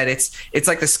I said, it's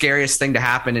like the scariest thing to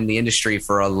happen in the industry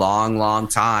for a long, long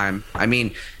time. I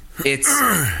mean, it's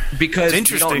because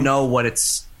we don't know what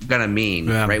it's gonna mean,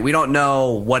 right? We don't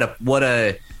know what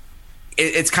a.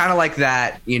 It's kind of like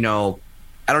that,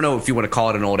 I don't know if you want to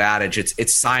call it an old adage.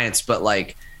 It's science, but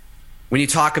like when you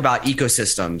talk about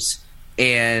ecosystems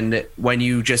and when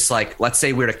you just like, let's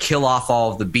say we're to kill off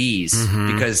all of the bees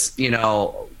because,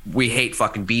 we hate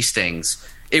fucking bee stings,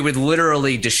 it would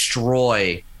literally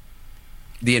destroy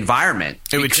the environment.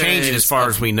 It would change it as far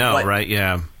as we know, right?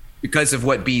 Yeah. Because of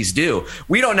what bees do.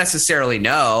 We don't necessarily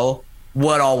know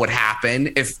what all would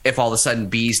happen if all of a sudden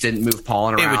bees didn't move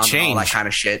pollen around. It would change. And all that kind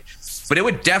of shit. But it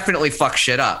would definitely fuck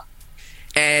shit up.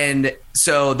 And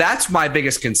so that's my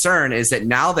biggest concern is that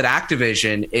now that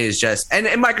Activision is just and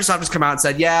Microsoft has come out and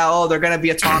said, they're going to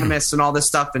be autonomous and all this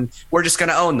stuff, and we're just going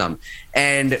to own them.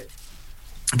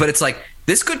 But it's like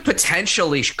this could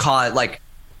potentially cause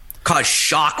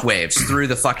shockwaves through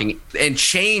the fucking and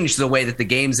change the way that the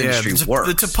games industry works.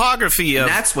 The topography of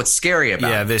that's what's scary about.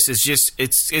 Yeah, this is just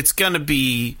it's going to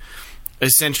be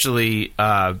essentially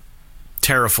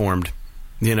terraformed.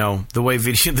 The way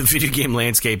the video game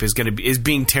landscape is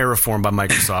being terraformed by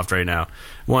Microsoft right now,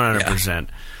 100%. Yeah.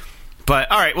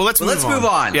 But all right, well let's move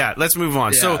on. Yeah, let's move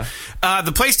on. Yeah. So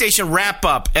the PlayStation wrap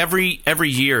up every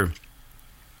year.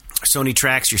 Sony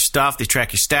tracks your stuff, they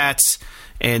track your stats,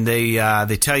 and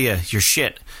they tell you your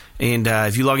shit. And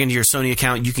if you log into your Sony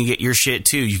account, you can get your shit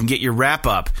too. You can get your wrap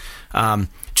up.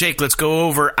 Jake, let's go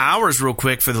over ours real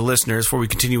quick for the listeners before we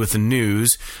continue with the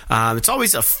news. It's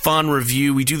always a fun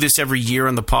review. We do this every year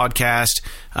on the podcast.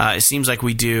 It seems like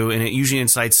we do, and it usually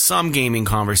incites some gaming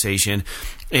conversation.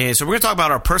 And so we're going to talk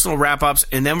about our personal wrap-ups,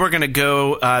 and then we're going to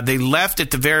go they left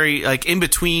at the very, in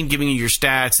between giving you your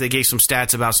stats, they gave some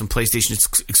stats about some PlayStation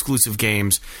exclusive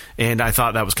games, and I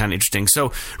thought that was kind of interesting.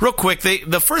 So real quick,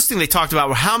 the first thing they talked about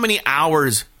were how many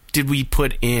hours did we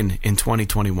put in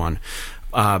 2021.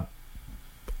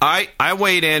 I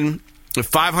weighed in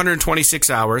 526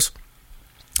 hours,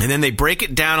 and then they break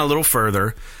it down a little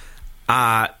further.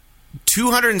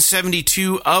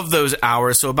 272 of those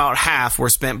hours, so about half, were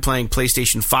spent playing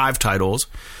PlayStation 5 titles.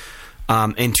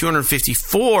 And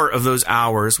 254 of those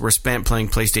hours were spent playing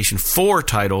PlayStation 4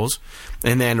 titles.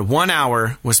 And then 1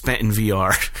 hour was spent in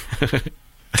VR.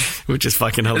 Which is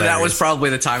fucking hilarious. That was probably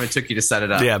the time it took you to set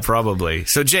it up. Yeah, probably.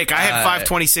 So, Jake, I had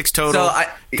 526 total.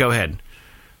 Go ahead.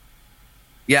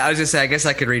 Yeah, I was going to say, I guess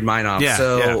I could read mine off.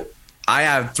 Yeah, I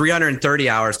have 330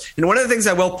 hours. And one of the things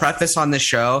I will preface on this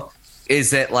show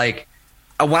is that, like,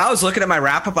 when I was looking at my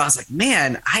wrap-up, I was like,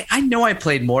 man, I know I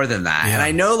played more than that. Yeah. And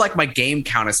I know, like, my game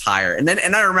count is higher. And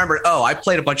I remembered, I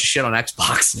played a bunch of shit on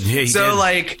Xbox. Yeah, so, did.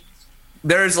 Like,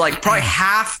 there's, like, probably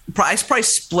I probably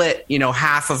split,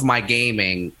 half of my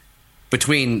gaming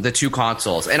between the two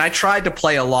consoles. And I tried to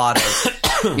play a lot of,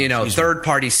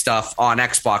 third-party stuff on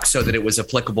Xbox so that it was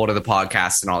applicable to the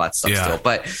podcast and all that stuff still.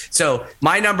 But so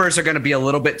my numbers are going to be a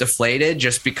little bit deflated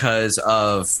just because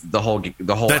of the whole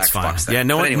That's Xbox fine. thing. Yeah,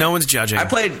 no one's judging. I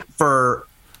played for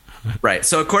right.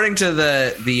 So according to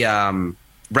the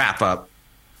wrap up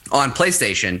on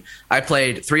PlayStation, I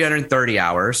played 330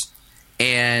 hours,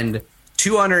 and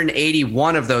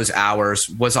 281 of those hours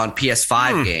was on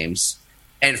PS5 games.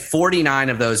 And 49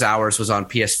 of those hours was on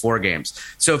PS4 games.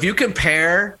 So if you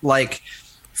compare, like,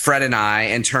 Fred and I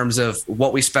in terms of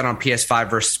what we spent on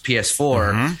PS5 versus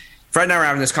PS4, Fred and I were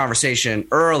having this conversation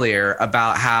earlier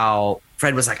about how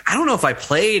Fred was like, I don't know if I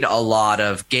played a lot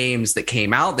of games that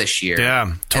came out this year. Yeah.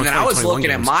 And then I was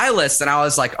looking at my list and I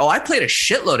was like, I played a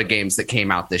shitload of games that came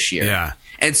out this year. Yeah.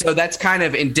 And so that's kind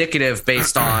of indicative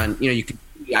based on,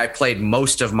 I played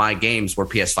most of my games were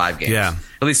PS5 games. Yeah.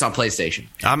 At least on PlayStation.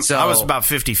 I was about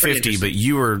 50-50, but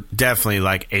you were definitely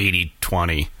like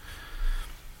 80-20.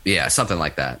 Yeah, something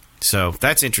like that. So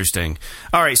that's interesting.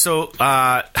 All right, so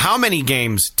how many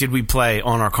games did we play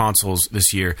on our consoles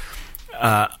this year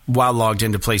while logged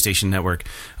into PlayStation Network?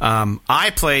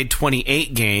 I played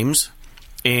 28 games.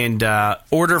 And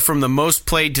order from the most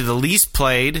played to the least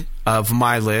played of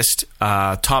my list,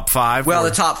 top 5. Well,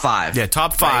 the top 5. Yeah,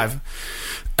 top 5.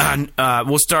 Right.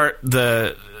 We'll start.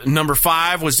 The number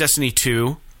 5 was Destiny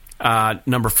 2.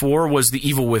 Number 4 was The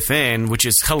Evil Within, which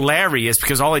is hilarious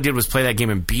because all I did was play that game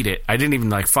and beat it. I didn't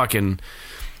even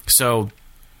so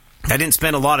I didn't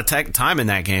spend a lot of time in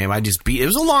that game. I just beat it.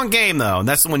 Was a long game, though. And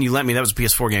that's the one you lent me. That was a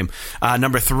PS4 game.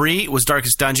 Number 3 was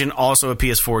Darkest Dungeon, also a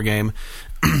PS4 game.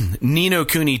 Ni no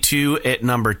Kuni 2 at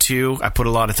number 2. I put a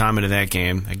lot of time into that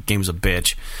game. That game's a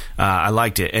bitch. I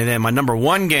liked it. And then my number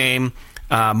 1 game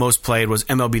most played was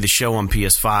MLB The Show on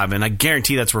PS5, and I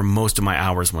guarantee that's where most of my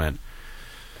hours went.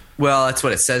 Well, that's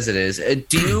what it says it is.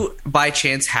 Do you, by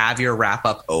chance, have your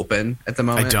wrap-up open at the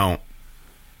moment? I don't.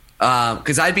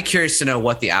 Because I'd be curious to know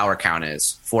what the hour count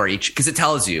is for each, because it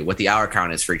tells you what the hour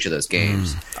count is for each of those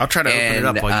games. I'll try to open it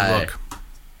up while you look.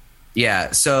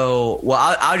 Yeah, so,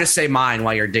 I'll just say mine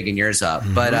while you're digging yours up.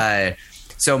 But,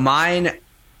 so mine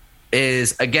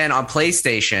is, again, on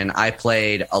PlayStation, I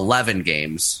played 11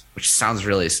 games, which sounds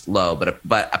really low, but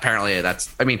apparently I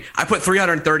put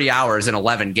 330 hours in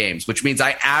 11 games, which means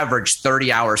I averaged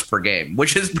 30 hours per game,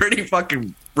 which is pretty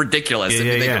fucking ridiculous if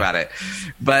you think about it.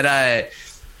 But,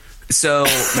 so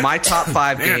my top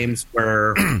 5 games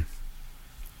were...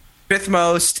 Fifth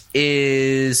most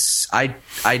is I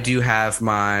do have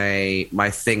my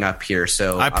thing up here,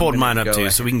 so I pulled mine up too,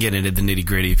 so we can get into the nitty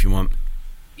gritty if you want.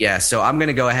 Yeah, so I'm going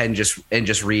to go ahead and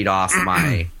just read off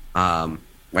my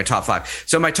my top 5.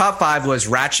 So my top 5 was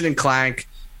Ratchet and Clank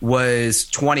was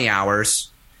 20 hours,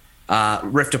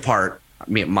 Rift Apart,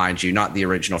 mind you, not the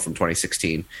original from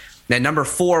 2016. Then number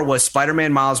 4 was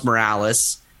Spider-Man Miles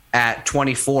Morales at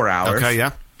 24 hours. Okay,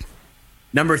 yeah.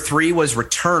 Number 3 was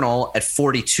Returnal at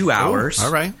 42 hours.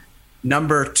 All right.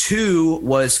 Number 2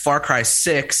 was Far Cry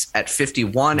 6 at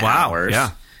 51 hours.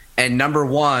 Yeah. And number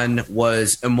 1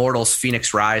 was Immortals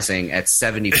Phoenix Rising at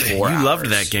 74 hours. You loved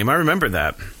that game. I remember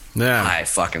that. Yeah. I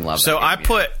fucking love that So game, I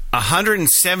put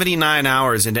 179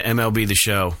 hours into MLB The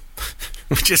Show,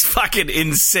 which is fucking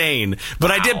insane.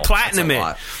 But I did platinum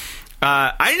it.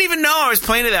 I didn't even know I was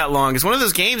playing it that long. It's one of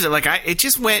those games that it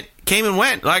just came and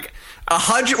went. Like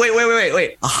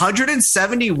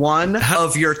 171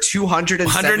 of your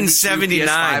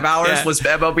 279 hours was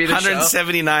MLB The Show.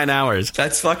 179 hours.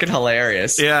 That's fucking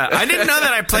hilarious. Yeah, I didn't know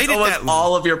that I played it that long.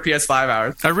 All of your PS5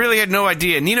 hours. I really had no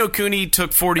idea. Ni no Kuni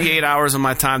took 48 hours of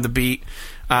my time to beat.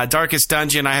 Darkest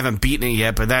Dungeon, I haven't beaten it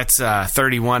yet, but that's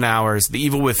 31 hours. The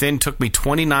Evil Within took me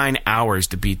 29 hours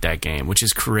to beat that game, which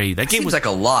is crazy. That game was like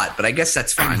a lot, but I guess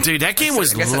that's fine. Dude, that game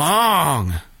was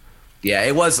long. Yeah,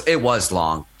 it was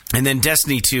long. And then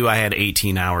Destiny 2, I had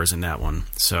 18 hours in that one.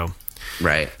 So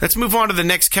Right. let's move on to the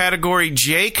next category,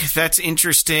 Jake. That's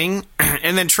interesting.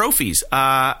 And then trophies.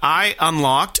 I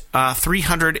unlocked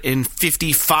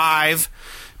 355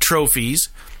 trophies,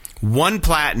 1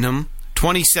 platinum,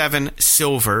 27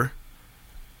 silver,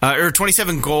 or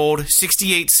 27 gold,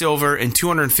 68 silver, and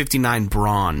 259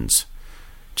 bronze.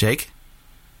 Jake?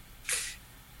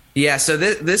 Yeah, so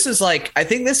this is like, I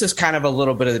think this is kind of a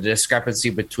little bit of the discrepancy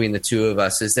between the two of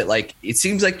us, is that like, it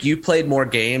seems like you played more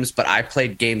games, but I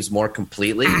played games more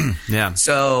completely. Yeah.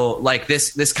 So like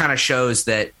this kind of shows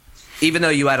that even though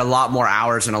you had a lot more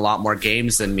hours and a lot more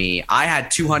games than me, I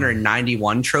had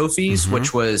 291 trophies,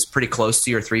 which was pretty close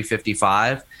to your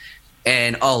 355.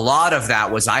 And a lot of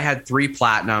that was, I had 3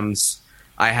 platinums,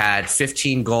 I had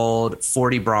 15 gold,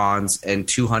 40 bronze, and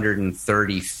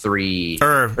 233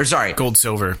 gold,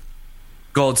 silver,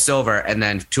 and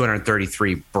then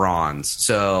 233 bronze.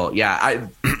 So yeah,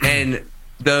 and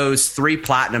those 3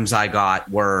 platinums I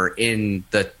got were in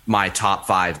my top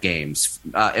 5 games: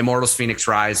 Immortals Phoenix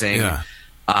Rising,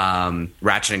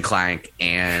 Ratchet and Clank,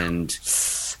 and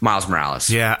Miles Morales.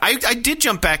 Yeah, I did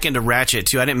jump back into Ratchet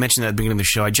too. I didn't mention that at the beginning of the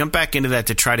show. I jumped back into that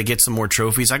to try to get some more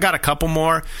trophies. I got a couple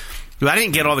more. I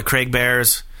didn't get all the Craig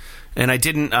Bears, and I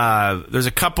didn't. There's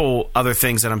a couple other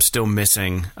things that I'm still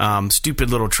missing.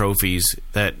 Stupid little trophies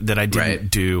that I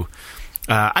didn't do.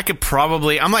 I could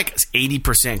probably. I'm like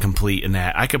 80% complete in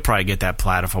that. I could probably get that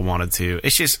plat if I wanted to.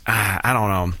 It's just I don't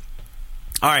know.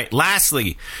 All right.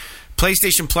 Lastly,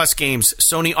 PlayStation Plus games.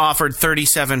 Sony offered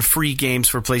 37 free games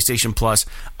for PlayStation Plus.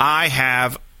 I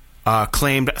have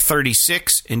claimed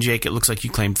 36, and Jake, it looks like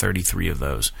you claimed 33 of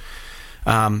those.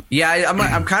 I'm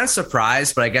kind of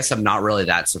surprised, but I guess I'm not really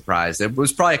that surprised. It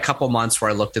was probably a couple months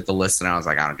where I looked at the list and I was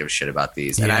like, I don't give a shit about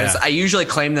these. And I usually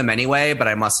claim them anyway, but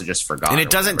I must have just forgotten. And it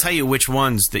doesn't tell you which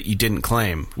ones that you didn't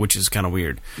claim, which is kind of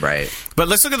weird. Right. But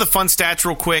let's look at the fun stats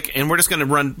real quick, and we're just going to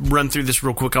run through this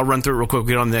real quick. I'll run through it real quick. We'll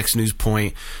get on the next news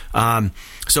point.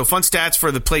 So fun stats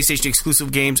for the PlayStation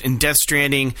exclusive games. In Death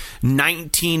Stranding,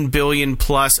 19 billion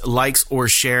plus likes or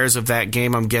shares of that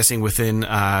game, I'm guessing, within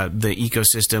the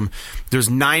ecosystem. There's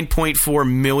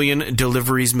 9.4 million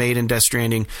deliveries made in Death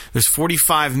Stranding. There's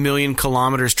 45 million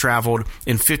kilometers traveled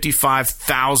and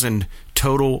 55,000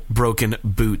 total broken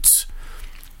boots,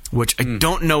 which I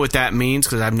don't know what that means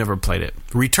because I've never played it.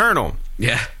 Returnal.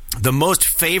 Yeah. The most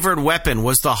favored weapon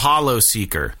was the Hollow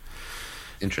Seeker.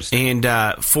 Interesting. And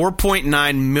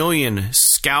 4.9 million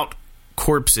scout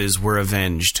corpses were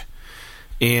avenged.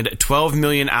 And 12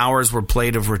 million hours were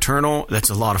played of Returnal. That's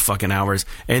a lot of fucking hours.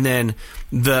 And then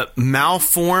the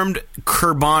malformed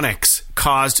Carbonics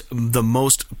caused the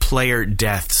most player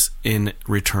deaths in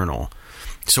Returnal.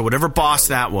 So whatever boss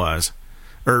that was,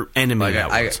 or enemy that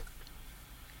was.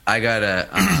 I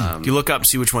gotta... you look up,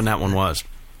 see which one that one was.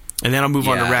 And then I'll move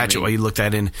on to Ratchet while you look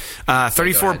that in.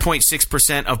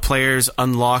 34.6% of players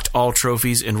unlocked all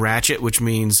trophies in Ratchet, which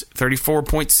means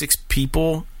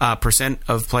 34.6% percent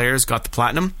of players got the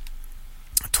platinum.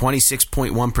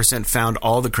 26.1% found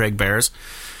all the Craig Bears.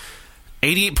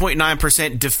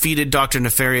 88.9% defeated Dr.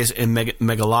 Nefarious in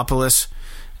Megalopolis.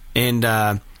 And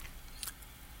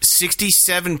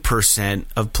 67%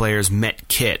 of players met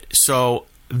Kit. So...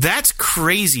 that's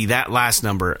crazy, that last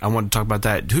number. I want to talk about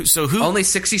that. Who? Only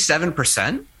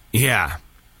 67%? Yeah.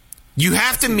 You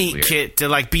have to meet weird. Kit to,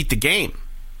 like, beat the game.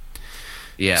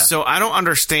 Yeah. So I don't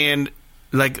understand,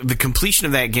 like, the completion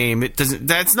of that game. It doesn't.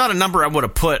 That's not a number I would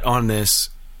have put on this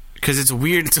because it's a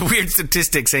weird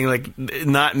statistic saying, like,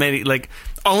 not many, like,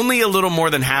 only a little more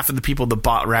than half of the people that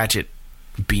bought Ratchet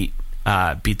beat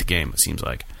the game, it seems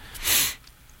like.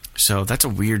 So that's a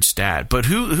weird stat. But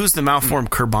who's the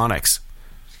malformed Carbonics?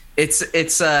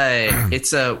 It's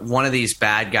a one of these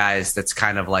bad guys that's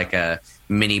kind of like a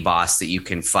mini boss that you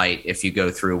can fight if you go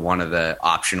through one of the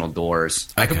optional doors.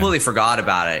 Okay. I completely forgot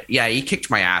about it. Yeah, he kicked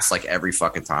my ass like every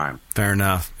fucking time. Fair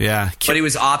enough. Yeah, but it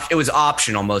was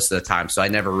optional most of the time, so I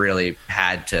never really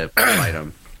had to fight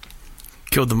him.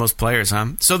 Killed the most players, huh?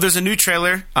 So there's a new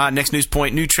trailer. Next news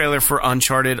point: new trailer for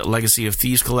Uncharted: Legacy of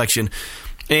Thieves collection.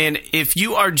 And if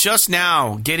you are just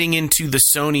now getting into the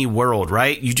Sony world,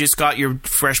 right? You just got your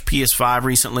fresh PS5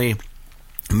 recently.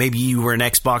 Maybe you were an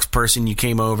Xbox person, you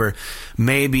came over.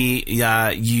 Maybe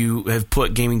you have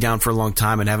put gaming down for a long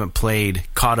time and haven't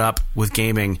caught up with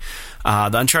gaming.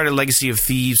 The Uncharted Legacy of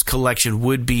Thieves collection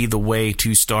would be the way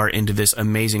to start into this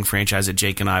amazing franchise that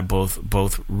Jake and I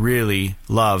both really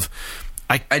love.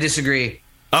 I disagree.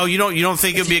 Oh, you don't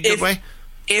think it would be a good way?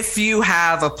 If you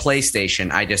have a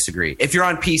PlayStation, I disagree. If you're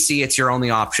on PC, it's your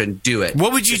only option. Do it.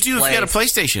 What would you do if you had a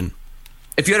PlayStation?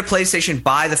 If you had a PlayStation,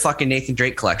 buy the fucking Nathan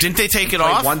Drake collection. Didn't they take it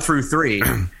off? 1 through 3.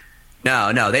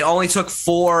 No. They only took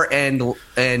 4 and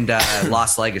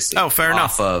Lost Legacy. Oh, fair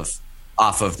enough.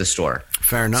 Off of the store.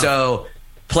 Fair enough. So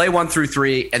play 1 through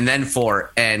 3 and then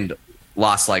 4 and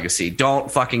Lost Legacy.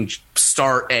 Don't fucking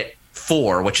start at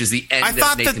 4, which is the end. I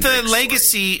thought that the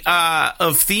Legacy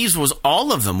of Thieves was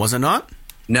all of them, was it not?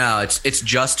 No, it's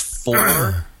just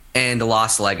 4 and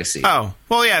Lost Legacy. Oh,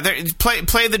 well, yeah.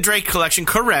 Play the Drake collection,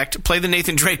 correct. Play the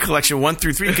Nathan Drake collection 1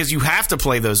 through 3 because you have to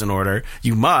play those in order.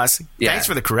 You must. Yeah. Thanks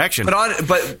for the correction.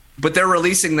 But they're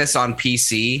releasing this on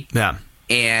PC. Yeah.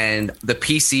 And the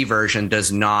PC version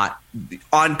does not.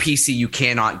 On PC, you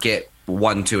cannot get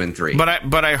 1, 2, and 3.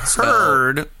 But I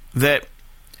heard that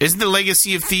isn't the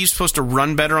Legacy of Thieves supposed to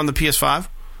run better on the PS5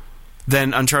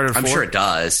 than Uncharted 4? I'm sure it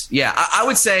does. Yeah, I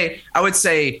would say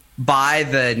buy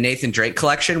the Nathan Drake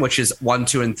collection, which is 1,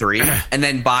 2, and 3, and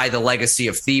then buy the Legacy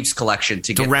of Thieves collection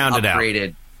to get round it upgraded.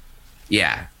 out.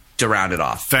 Yeah, to round it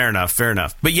off. Fair enough.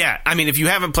 But yeah, I mean, if you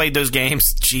haven't played those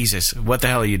games, Jesus, what the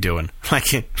hell are you doing?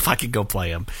 Like, if I could go play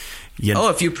them.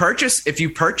 If you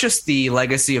purchase the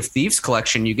Legacy of Thieves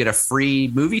collection, you get a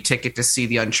free movie ticket to see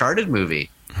the Uncharted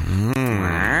movie.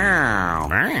 Wow.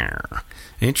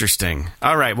 Interesting.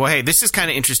 All right. Well, hey, this is kind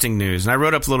of interesting news. And I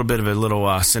wrote up a little bit of a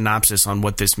little synopsis on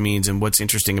what this means and what's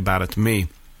interesting about it to me.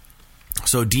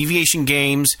 So Deviation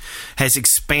Games has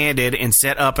expanded and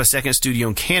set up a second studio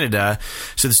in Canada.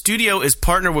 So the studio is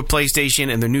partnered with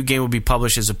PlayStation, and their new game will be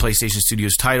published as a PlayStation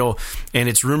Studios title, and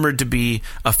it's rumored to be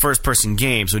a first-person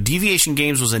game. So Deviation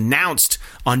Games was announced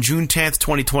on June 10th,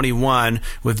 2021,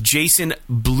 with Jason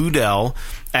Bludell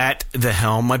at the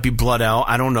helm. Might be Bloodell,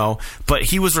 I don't know. But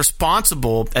he was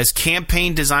responsible as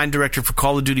campaign design director for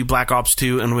Call of Duty Black Ops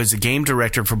 2 and was the game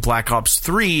director for Black Ops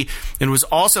 3 and was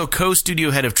also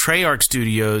co-studio head of Treyarch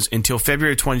Studios until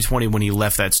February 2020 when he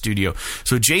left that studio.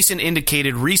 So Jason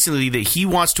indicated recently that he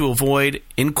wants to avoid,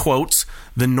 in quotes,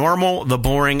 the normal, the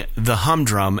boring, the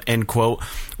humdrum, end quote,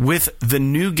 with the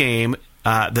new game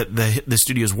that the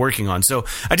studio is working on. So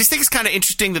I just think it's kind of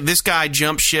interesting that this guy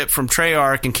jumped ship from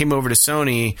Treyarch and came over to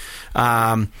Sony.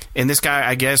 And this guy,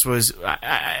 I guess, was,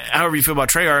 however you feel about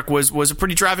Treyarch, was a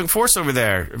pretty driving force over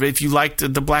there if you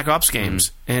liked the Black Ops games.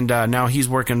 And now he's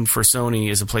working for Sony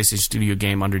as a PlayStation Studio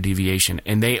game under Deviation.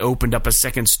 And they opened up a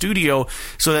second studio.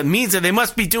 So that means that they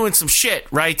must be doing some shit,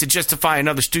 right, to justify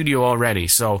another studio already.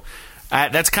 So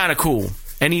that's kind of cool.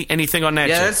 Anything on that?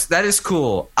 Yeah, that is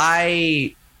cool.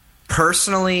 I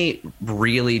personally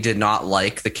really did not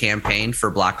like the campaign for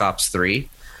Black Ops 3,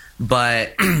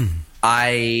 but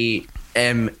I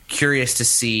am curious to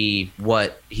see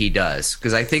what he does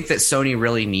because I think that Sony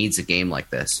really needs a game like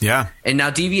this. Yeah. And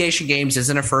now Deviation Games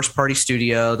isn't a first-party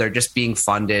studio. They're just being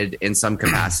funded in some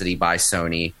capacity by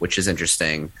Sony, which is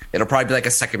interesting. It'll probably be like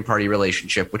a second-party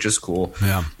relationship, which is cool.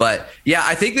 Yeah. But yeah,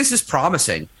 I think this is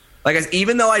promising. Like,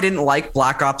 even though I didn't like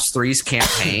Black Ops 3's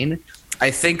campaign, I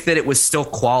think that it was still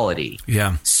quality.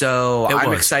 Yeah. So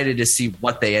I'm excited to see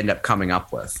what they end up coming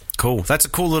up with. Cool. That's a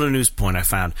cool little news point I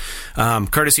found.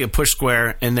 Courtesy of Push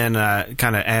Square, and then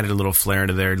kind of added a little flair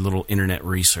into their little internet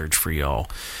research for y'all.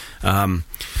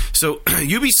 So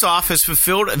Ubisoft has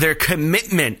fulfilled their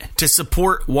commitment to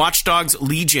support Watch Dogs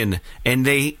Legion, and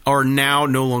they are now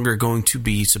no longer going to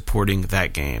be supporting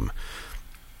that game.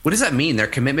 What does that mean? Their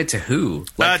commitment to who?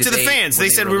 To the fans. They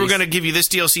said we were going to give you this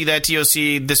DLC, that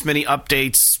DLC, this many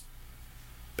updates,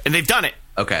 and they've done it.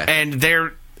 Okay. And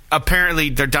they're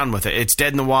done with it. It's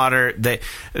dead in the water.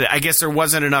 I guess there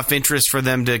wasn't enough interest for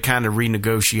them to kind of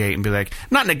renegotiate and be like,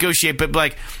 not negotiate, but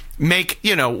like make,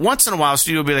 once in a while,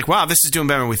 studio will be like, wow, this is doing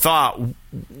better than we thought.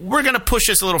 We're going to push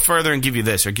this a little further and give you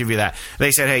this or give you that. They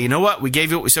said, hey, you know what? We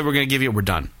gave you what we said we're going to give you. We're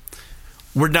done.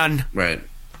 We're done. Right.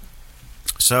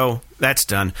 So that's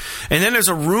done. And then there's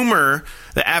a rumor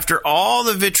that after all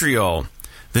the vitriol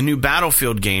the new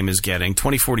Battlefield game is getting,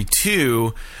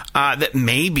 2042, that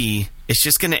maybe it's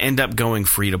just going to end up going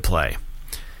free to play.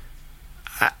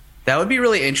 That would be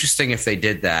really interesting if they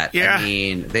did that. Yeah. I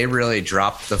mean, they really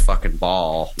dropped the fucking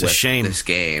ball with this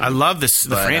game. I love the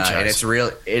franchise. And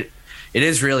it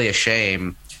is really a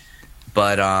shame.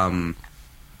 But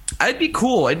it'd be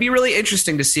cool. It'd be really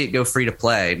interesting to see it go free to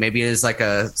play. Maybe it's like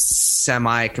a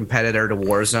semi-competitor to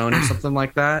Warzone or something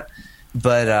like that.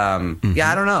 But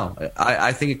yeah, I don't know.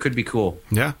 I think it could be cool.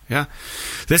 Yeah.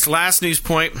 This last news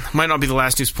point might not be the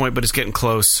last news point, but it's getting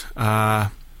close.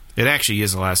 It actually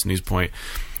is the last news point.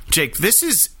 Jake, this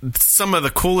is some of the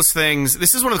coolest things.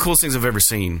 This is one of the coolest things I've ever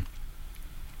seen.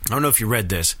 I don't know if you read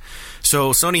this.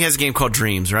 So Sony has a game called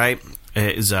Dreams, right?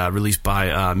 It is released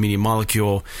by Media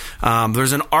Molecule.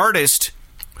 There's an artist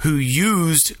who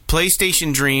used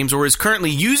PlayStation Dreams, or is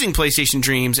currently using PlayStation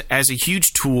Dreams as a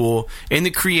huge tool in the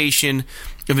creation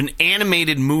of an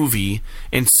animated movie,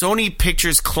 and Sony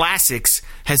Pictures Classics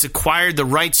has acquired the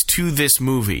rights to this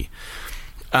movie.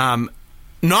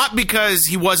 Not because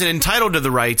he wasn't entitled to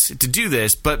the rights to do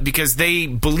this, but because they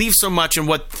believe so much in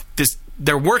what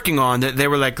they're working on that they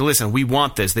were like, listen, we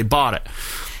want this. They bought it.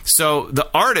 So the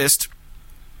artist...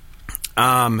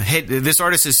 this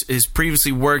artist has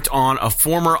previously worked on a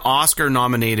former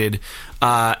Oscar-nominated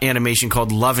animation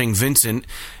called Loving Vincent,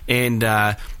 and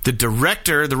the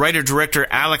writer-director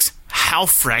Alex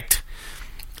Halfrecht,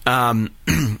 let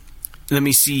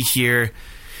me see here,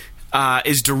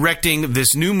 is directing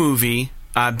this new movie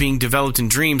being developed in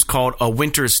Dreams called A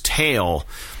Winter's Tale.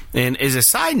 And as a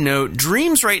side note,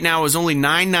 Dreams right now is only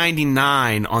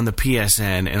 $9.99 on the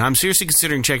PSN, and I'm seriously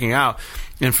considering checking it out.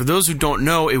 And for those who don't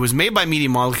know, it was made by Media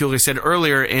Molecule, like I said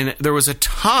earlier, and there was a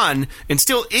ton, and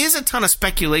still is a ton of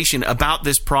speculation about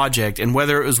this project and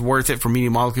whether it was worth it for Media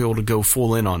Molecule to go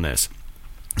full in on this.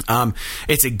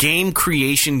 It's a game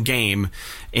creation game,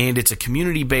 and it's a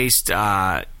community-based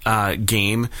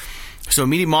game. So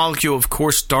Media Molecule, of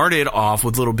course, started off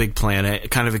with Little Big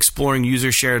Planet, kind of exploring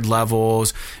user-shared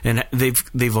levels, and they've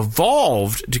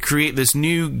evolved to create this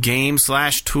new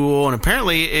game/tool, and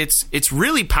apparently it's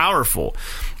really powerful.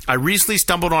 I recently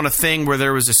stumbled on a thing where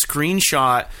there was a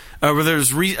screenshot, where there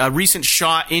was a recent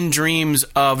shot in Dreams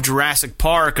of Jurassic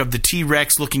Park of the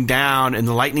T-Rex looking down and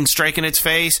the lightning striking its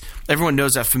face. Everyone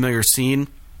knows that familiar scene.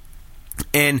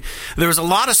 And there was a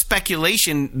lot of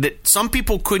speculation that some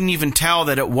people couldn't even tell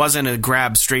that it wasn't a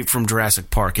grab straight from Jurassic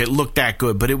Park. It looked that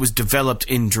good, but it was developed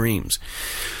in Dreams.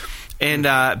 And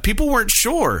people weren't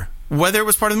sure whether it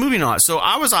was part of the movie or not. So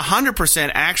I was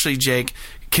 100% actually, Jake,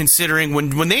 considering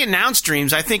when they announced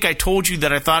Dreams, I think I told you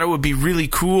that I thought it would be really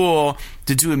cool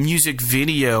to do a music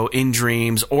video in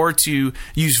Dreams, or to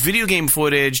use video game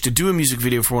footage to do a music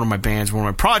video for one of my bands, one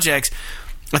of my projects.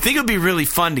 I think it would be really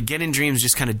fun to get in Dreams,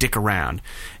 just kind of dick around.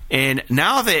 And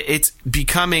now that it's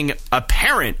becoming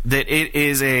apparent that it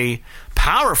is a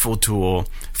powerful tool,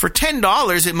 for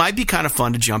 $10, it might be kind of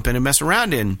fun to jump in and mess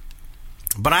around in.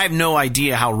 But I have no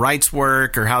idea how rights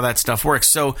work or how that stuff works.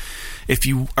 So if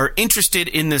you are interested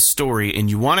in this story and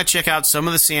you want to check out some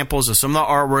of the samples of some of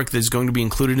the artwork that is going to be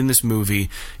included in this movie,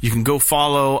 you can go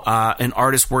follow an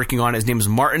artist working on it. His name is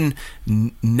Martin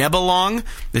Nebelong.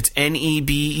 That's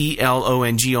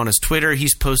Nebelong on his Twitter.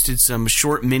 He's posted some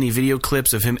short mini video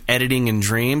clips of him editing in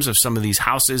Dreams of some of these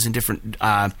houses and different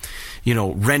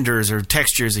renders or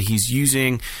textures that he's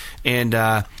using.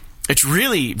 And it's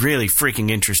really, really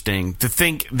freaking interesting to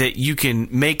think that you can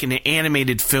make an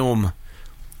animated film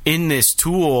in this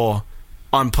tool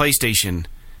on PlayStation.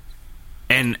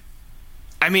 And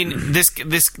I mean,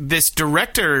 this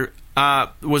director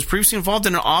was previously involved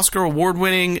in an Oscar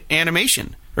award-winning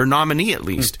animation, or nominee at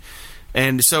least.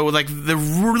 And so, like, the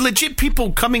legit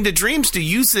people coming to Dreams to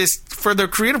use this for their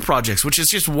creative projects, which is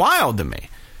just wild to me.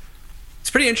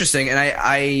 It's pretty interesting, and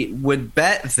I would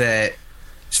bet that,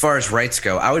 as far as rights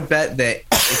go, I would bet that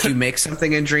if you make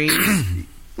something in Dreams,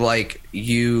 like,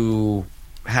 you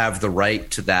have the right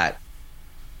to that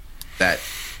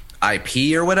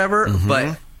IP or whatever,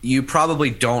 but you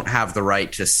probably don't have the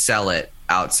right to sell it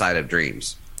outside of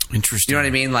Dreams. Interesting. You know what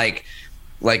I mean? Like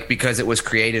because it was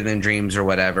created in Dreams or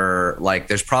whatever, like,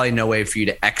 there's probably no way for you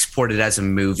to export it as a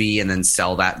movie and then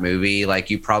sell that movie. Like,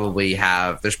 you probably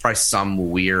there's probably some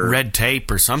weird red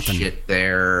tape or something shit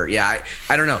there. Yeah,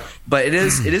 I don't know, but it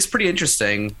is pretty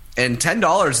interesting. And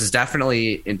 $10 is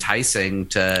definitely enticing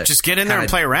to just get in there and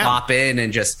play around, pop in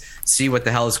and just see what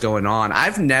the hell is going on.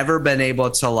 I've never been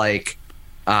able to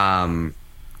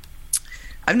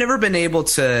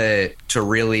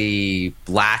really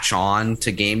latch on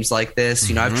to games like this.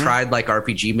 You know, I've tried like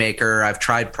RPG Maker, I've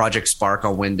tried Project Spark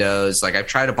on Windows, like I've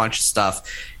tried a bunch of stuff,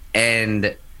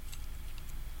 and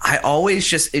I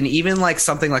always and even like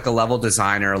something like a level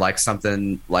designer, like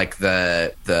something like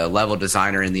the level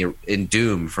designer in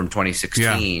Doom from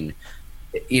 2016.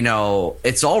 Yeah. You know,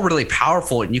 it's all really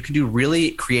powerful and you can do really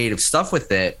creative stuff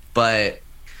with it, but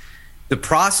the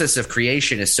process of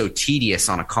creation is so tedious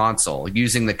on a console,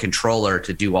 using the controller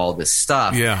to do all this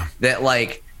stuff. Yeah. That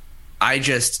like I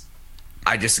just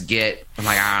get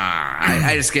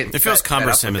it feels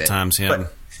cumbersome at times. Yeah.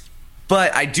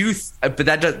 But I do, but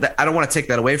I don't want to take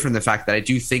that away from the fact that I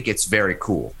do think it's very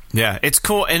cool. Yeah, it's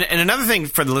cool. And another thing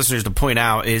for the listeners to point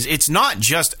out is it's not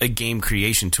just a game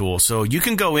creation tool. So you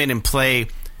can go in and play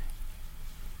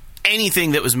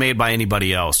anything that was made by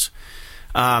anybody else.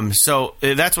 So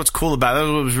that's what's cool about it.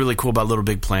 That's what was really cool about Little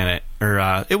Big Planet,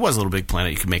 or it was Little Big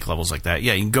Planet. You could make levels like that.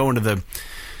 Yeah, you can go into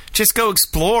just go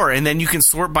explore, and then you can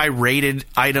sort by rated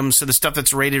items. So the stuff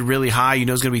that's rated really high, is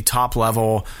going to be top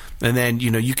level, and then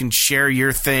you can share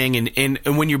your thing. And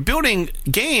when you're building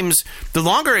games, the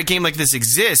longer a game like this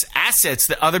exists, assets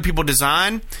that other people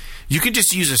design, you can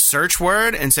just use a search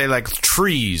word and say like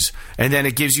trees, and then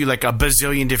it gives you like a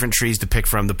bazillion different trees to pick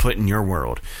from to put in your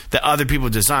world that other people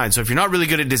design. So if you're not really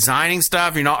good at designing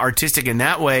stuff, you're not artistic in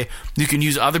that way, you can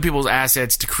use other people's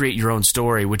assets to create your own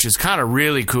story, which is kind of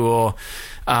really cool.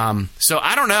 So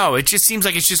I don't know. It just seems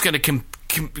like it's just going to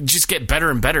just get better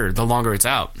and better the longer it's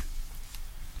out.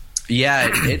 Yeah,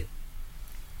 it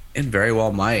very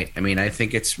well might. I mean, I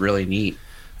think it's really neat.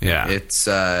 Yeah, it's.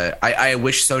 I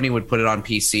wish Sony would put it on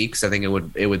PC because I think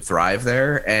it would thrive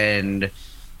there. And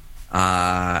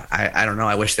I don't know.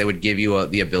 I wish they would give you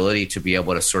the ability to be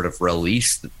able to sort of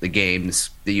release the games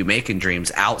that you make in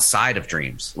Dreams outside of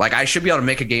Dreams. Like I should be able to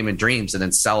make a game in Dreams and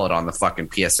then sell it on the fucking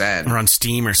PSN or on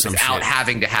Steam or something without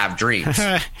having to have Dreams.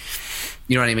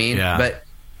 You know what I mean? Yeah. But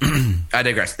I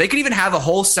digress. They could even have a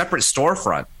whole separate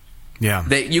storefront. Yeah,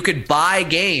 that you could buy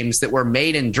games that were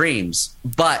made in Dreams,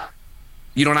 but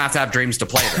you don't have to have Dreams to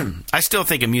play them. I still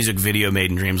think a music video made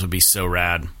in Dreams would be so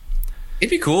rad. It'd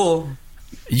be cool.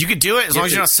 You could do it as long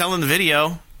as you're not selling the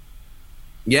video.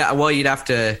 Yeah, well, you have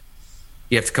to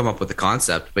come up with the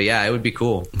concept, but yeah, it would be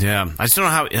cool. Yeah, I just don't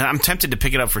know how. I'm tempted to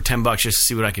pick it up for $10 just to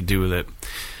see what I could do with it.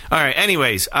 All right.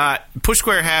 Anyways, Push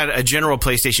Square had a general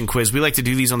PlayStation quiz. We like to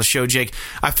do these on the show, Jake.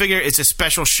 I figure it's a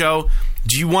special show.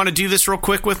 Do you want to do this real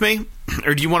quick with me,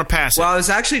 or do you want to pass it? Well, I was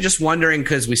actually just wondering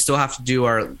because we still have to do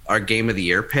our Game of the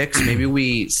Year picks. Maybe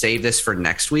we save this for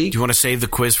next week. Do you want to save the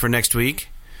quiz for next week?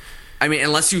 I mean,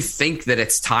 unless you think that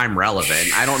it's time relevant.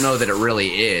 I don't know that it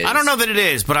really is. I don't know that it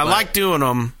is, but I like doing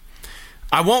them.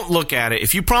 I won't look at it.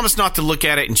 If you promise not to look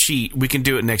at it and cheat, we can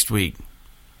do it next week.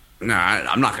 No,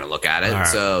 I'm not going to look at it. Right.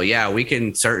 So, yeah, we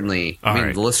can certainly...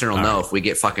 the listener will know if we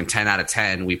get fucking 10 out of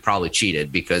 10, we probably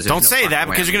cheated because... Don't say that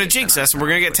because you're going to jinx us and we're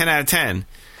going to get 10 out of 10.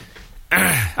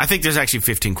 I think there's actually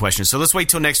 15 questions. So let's wait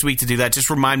till next week to do that.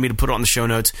 Just remind me to put it on the show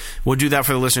notes. We'll do that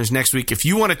for the listeners next week. If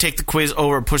you want to take the quiz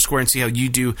over at Push Square and see how you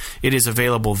do, it is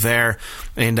available there.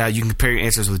 And you can compare your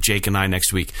answers with Jake and I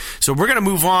next week. So we're going to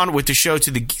move on with the show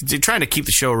to trying to keep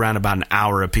the show around about an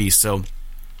hour apiece. So...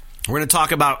 we're going to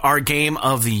talk about our game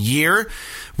of the year,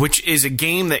 which is a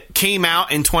game that came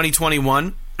out in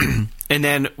 2021. And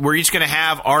then we're each going to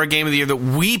have our game of the year that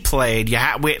we played.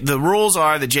 The rules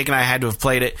are that Jake and I had to have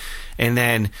played it. And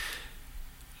then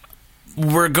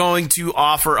we're going to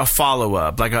offer a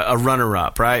follow-up, like a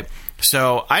runner-up, right?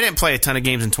 So I didn't play a ton of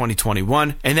games in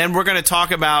 2021. And then we're going to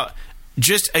talk about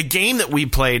just a game that we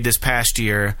played this past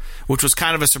year, which was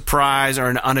kind of a surprise or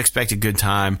an unexpected good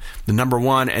time, the number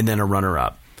one, and then a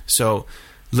runner-up. So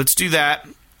let's do that.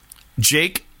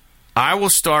 Jake, I will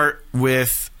start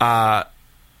with my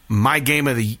game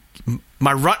of the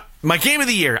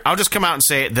year. I'll just come out and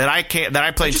say it that I played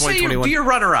in 2021. Do your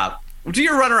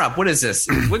runner-up. What is this?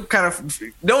 What kind of?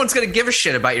 No one's going to give a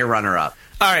shit about your runner-up.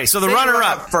 All right, so the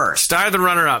runner-up first. Start the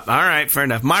runner-up. All right, fair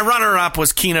enough. My runner-up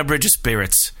was Kena Bridge of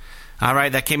Spirits. All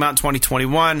right, that came out in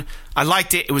 2021. I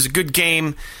liked it. It was a good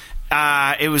game.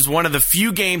 It was one of the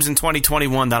few games in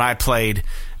 2021 that I played.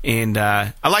 And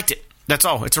I liked it. That's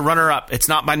all. It's a runner-up. It's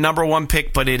not my number one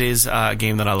pick, but it is a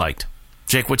game that I liked.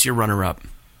 Jake, what's your runner-up?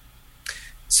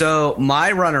 So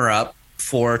my runner-up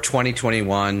for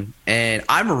 2021, and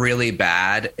I'm really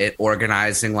bad at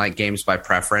organizing like games by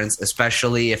preference,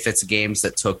 especially if it's games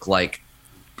that took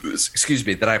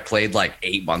that I played like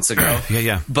 8 months ago.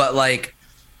 Yeah. But like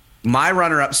my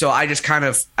runner-up, so I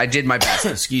did my best.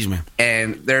 Excuse me.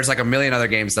 And there's like a million other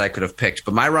games that I could have picked,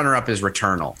 but my runner-up is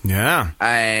Returnal. Yeah.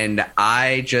 And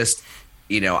I just,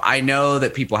 I know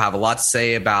that people have a lot to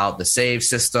say about the save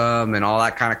system and all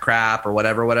that kind of crap or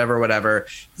whatever,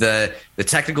 the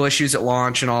technical issues at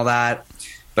launch and all that.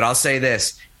 But I'll say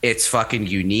this, it's fucking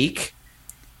unique.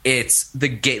 It's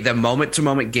the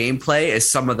moment-to-moment gameplay is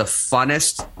some of the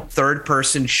funnest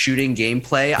third-person shooting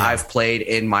gameplay I've played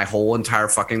in my whole entire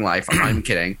fucking life. I'm not even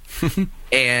kidding.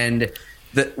 And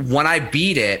when I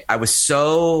beat it, it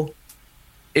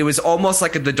was almost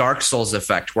like the Dark Souls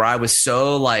effect, where I was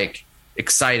so like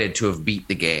excited to have beat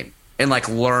the game and like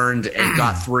learned and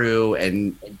got through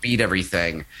and beat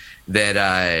everything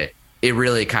that it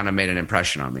really kind of made an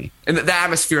impression on me. And the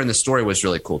atmosphere and the story was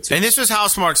really cool, too. And this was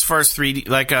Housemarque's first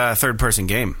third-person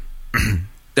game.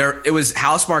 It was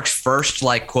Housemarque's first,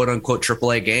 like, quote-unquote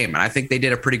AAA game, and I think they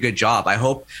did a pretty good job. I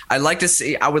would like to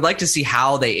see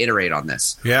how they iterate on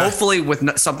this. Yeah. Hopefully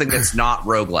with something that's not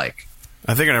roguelike.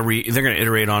 I think they're going to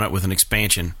iterate on it with an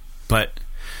expansion. But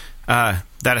that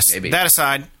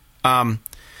aside,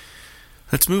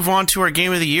 let's move on to our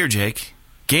game of the year, Jake.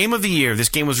 Game of the year. This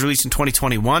game was released in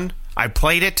 2021. I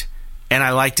played it, and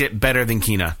I liked it better than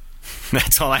Kena.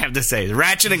 That's all I have to say.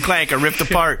 Ratchet and Clank are ripped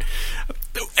apart.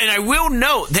 And I will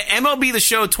note that MLB The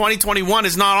Show 2021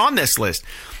 is not on this list.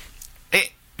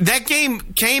 That game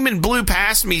came and blew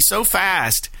past me so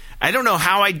fast. I don't know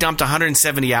how I dumped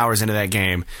 170 hours into that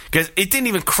game, because it didn't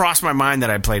even cross my mind that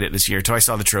I played it this year until I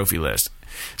saw the trophy list.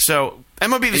 So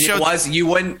MLB The Show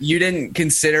you didn't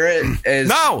consider it as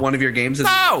one of your games?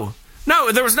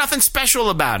 No, there was nothing special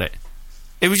about it.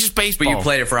 It was just baseball. But you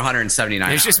played it for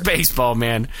 179 It's just baseball,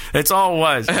 man. That's all it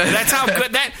was. That's how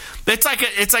good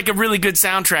it's like a really good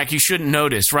soundtrack you shouldn't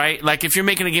notice, right? Like if you're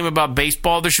making a game about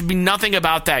baseball, there should be nothing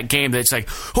about that game that's like,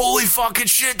 holy fucking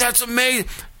shit, that's amazing.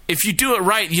 If you do it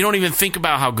right, you don't even think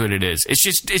about how good it is. It's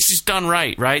just done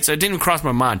right? So it didn't even cross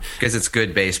my mind. Because it's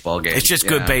good baseball game. It's just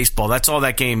good baseball. That's all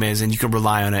that game is, and you can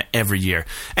rely on it every year.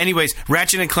 Anyways,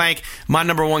 Ratchet and Clank, my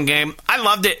number one game. I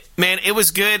loved it, man. It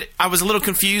was good. I was a little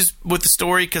confused with the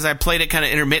story because I played it kind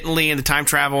of intermittently and the time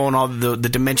travel and all the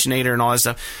Dimensionator and all that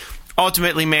stuff.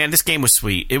 Ultimately, man, this game was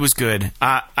sweet. It was good.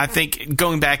 I think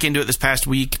going back into it this past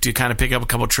week to kind of pick up a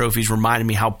couple trophies reminded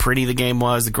me how pretty the game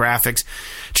was, the graphics,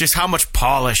 just how much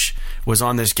polish was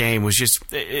on this game.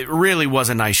 It really was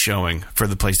a nice showing for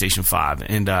the PlayStation 5,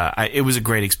 and it was a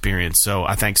great experience. So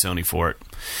I thank Sony for it.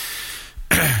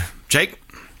 Jake?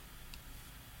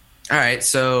 All right,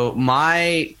 so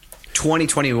my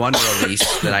 2021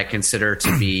 release that I consider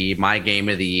to be my game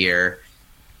of the year,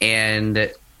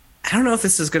 and I don't know if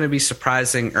this is going to be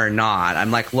surprising or not. I'm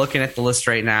like looking at the list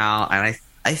right now, and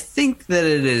I think that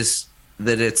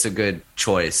it's a good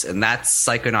choice, and that's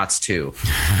Psychonauts 2.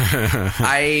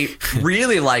 I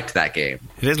really liked that game.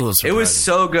 It is a little surprising. It was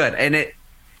so good, and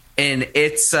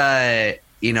it's I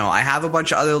have a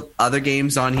bunch of other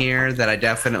games on here that I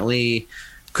definitely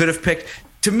could have picked.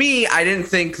 To me, I didn't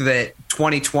think that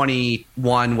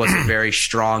 2021 was a very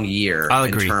strong year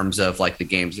in terms of like the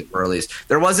games that were released.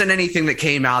 There wasn't anything that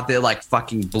came out that like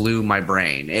fucking blew my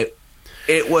brain. There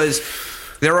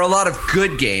were a lot of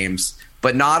good games,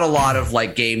 but not a lot of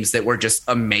like games that were just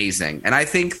amazing. And I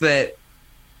think that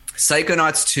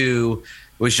Psychonauts 2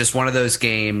 was just one of those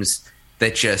games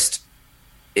that just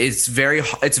it's a very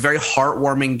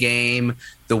heartwarming game.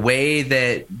 The way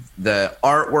that the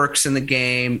artwork's in the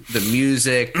game, the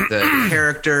music, the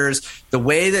characters, the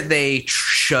way that they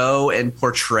show and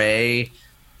portray,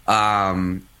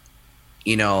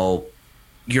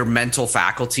 your mental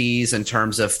faculties in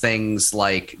terms of things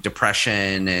like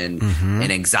depression and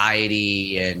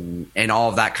anxiety and all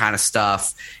of that kind of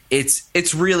stuff.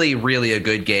 It's really, really a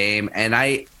good game. And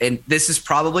this is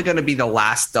probably going to be the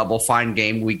last Double Fine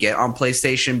game we get on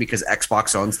PlayStation because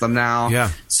Xbox owns them now. Yeah.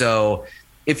 So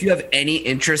if you have any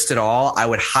interest at all, I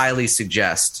would highly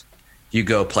suggest you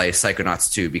go play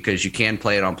Psychonauts 2 because you can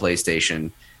play it on PlayStation,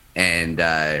 and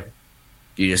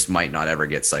you just might not ever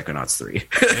get Psychonauts 3.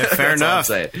 Yeah, fair enough.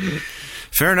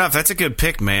 Fair enough. That's a good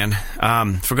pick, man.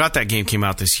 Forgot that game came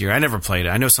out this year. I never played it.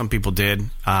 I know some people did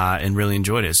and really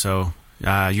enjoyed it, so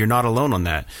you're not alone on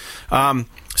that.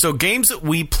 So games that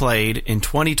we played in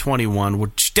 2021,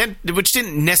 which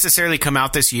didn't necessarily come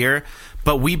out this year,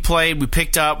 but we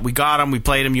picked up, we got them, we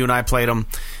played them, you and I played them,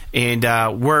 and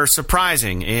were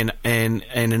surprising in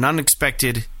an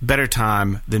unexpected better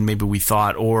time than maybe we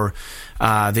thought, or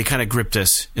they kind of gripped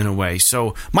us in a way.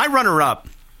 So my runner-up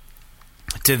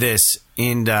to this,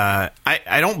 and I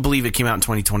don't believe it came out in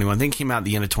 2021. I think it came out at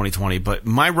the end of 2020, but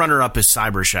my runner-up is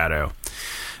Cyber Shadow.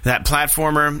 That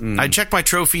platformer. I checked my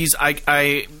trophies.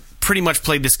 I pretty much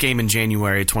played this game in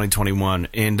January 2021,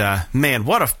 and man,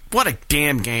 what a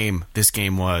damn game this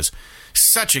game was.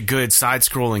 Such a good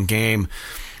side-scrolling game.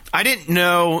 I didn't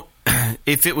know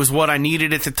if it was what I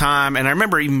needed at the time, and I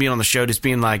remember even being on the show just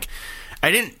being like,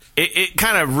 it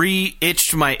kind of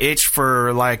re-itched my itch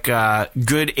for like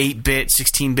good 8-bit,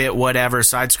 16-bit, whatever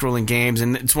side-scrolling games,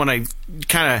 and it's when I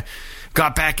kind of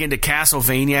got back into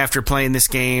Castlevania after playing this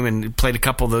game and played a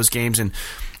couple of those games, and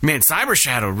man, Cyber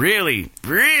Shadow really,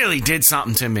 really did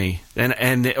something to me,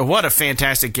 and what a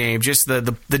fantastic game. Just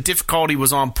the difficulty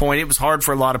was on point. It was hard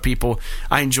for a lot of people.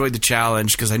 I enjoyed the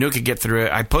challenge because I knew I could get through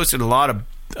it. I posted a lot of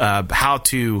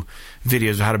how-to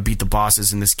videos of how to beat the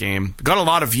bosses in this game. Got a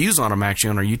lot of views on them actually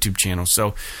on our YouTube channel.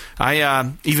 So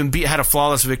I even had a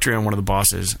flawless victory on one of the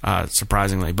bosses,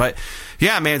 surprisingly. But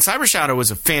yeah, man, Cyber Shadow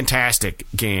was a fantastic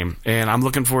game, and I'm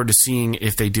looking forward to seeing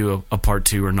if they do a part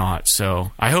 2 or not.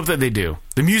 So I hope that they do.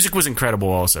 The music was incredible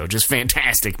also. Just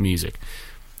fantastic music.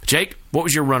 Jake, what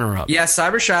was your runner-up? Yeah,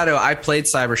 Cyber Shadow. I played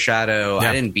Cyber Shadow. Yeah.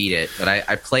 I didn't beat it, but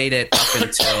I played it up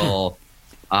until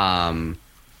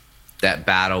that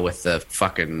battle with the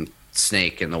fucking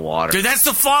snake in the water. Dude, that's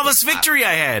the flawless victory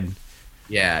I had.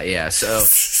 Yeah.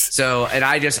 So, and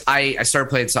I started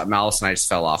playing something else and I just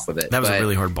fell off with it. That was a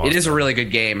really hard boss. It is a really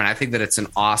good game, and I think that it's an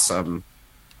awesome,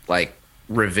 like,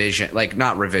 revision, like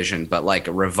not revision, but like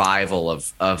a revival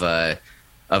of a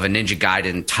Ninja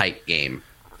Gaiden type game,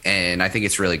 and I think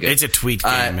it's really good. It's a tweaked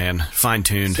game, man, fine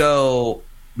tuned. So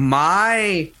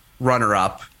my runner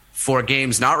up for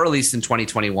games not released in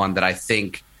 2021 that I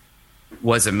think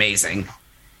was amazing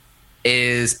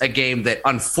is a game that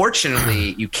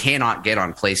unfortunately you cannot get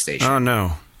on PlayStation. Oh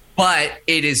no. But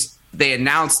they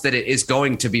announced that it is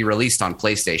going to be released on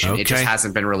PlayStation. Okay. It just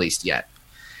hasn't been released yet.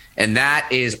 And that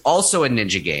is also a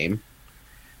ninja game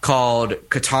called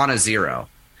Katana Zero.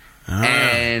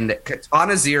 And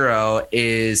Katana Zero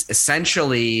is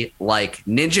essentially like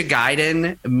Ninja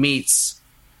Gaiden meets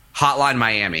Hotline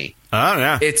Miami. Oh,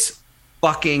 yeah. It's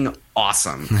fucking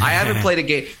awesome. I haven't played a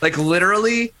game. Like,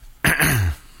 literally,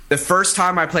 the first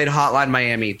time I played Hotline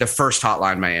Miami, the first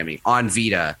Hotline Miami on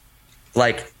Vita,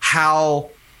 like, how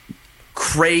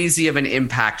crazy of an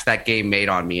impact that game made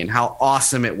on me and how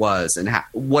awesome it was and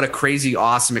what a crazy,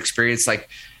 awesome experience. Like,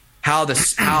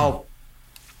 how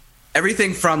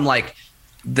everything from, like,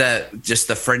 the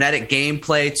frenetic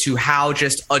gameplay to how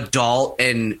just adult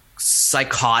and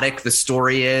psychotic the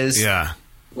story is. Yeah.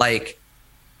 Like,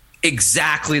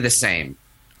 exactly the same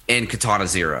in Katana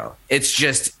Zero.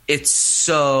 It's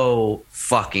so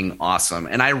fucking awesome.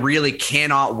 And I really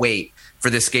cannot wait for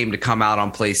this game to come out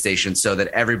on PlayStation so that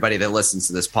everybody that listens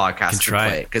to this podcast can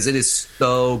play it, because it is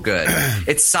so good.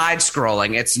 It's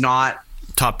side-scrolling. It's not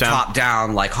top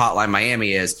down like Hotline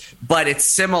Miami is, but it's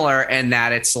similar in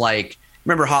that it's like,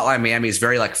 remember Hotline Miami is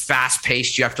very like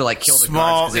fast-paced. You have to like kill the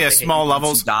guards. Yeah, small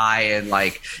levels. Die and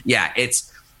like, yeah,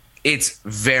 it's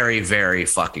very, very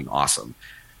fucking awesome.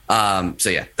 So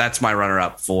yeah, that's my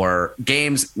runner-up for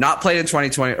games not played in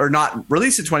 2020 or not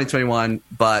released in 2021,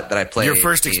 but that I played. Your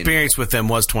first experience with them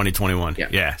was 2021.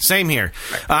 Yeah, same here.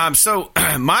 Right. So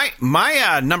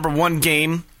my number one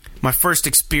game, my first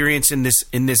experience in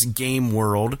this game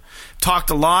world, talked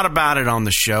a lot about it on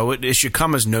the show. It should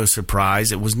come as no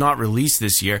surprise. It was not released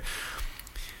this year.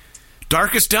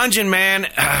 Darkest Dungeon, man.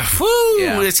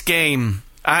 This game.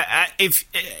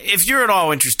 If you're at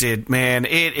all interested, man,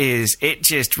 it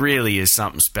just really is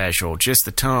something special. Just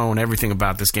the tone, everything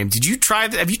about this game.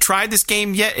 Have you tried this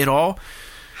game yet at all?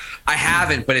 I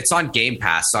haven't, but it's on Game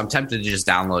Pass, so I'm tempted to just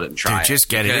download it and try it. Just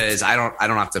get it because I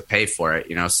don't have to pay for it,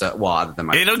 you know. So other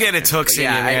than it'll get its hooks in you,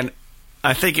 man.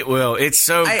 I think it will. It's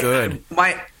so good.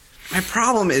 My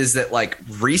problem is that, like,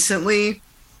 recently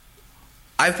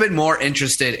I've been more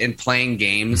interested in playing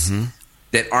games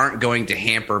that aren't going to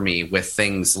hamper me with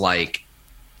things like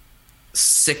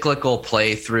cyclical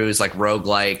playthroughs, like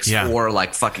roguelikes, or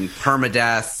like fucking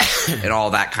permadeath and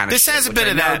all that kind of shit. This has a bit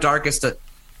of that.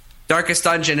 Darkest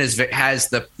Dungeon has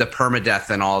the permadeath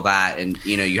and all that, and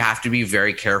you know you have to be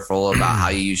very careful about how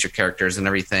you use your characters and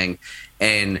everything.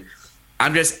 And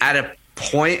I'm just at a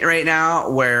point right now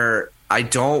where I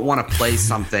don't want to play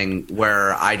something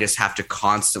where I just have to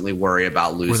constantly worry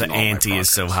about losing. Where the ante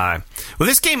is so high. Well,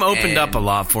 this game opened up a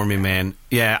lot for me, man.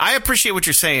 Yeah, I appreciate what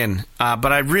you're saying,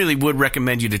 but I really would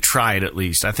recommend you to try it at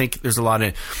least. I think there's a lot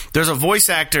in. There's a voice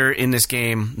actor in this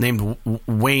game named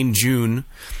Wayne June,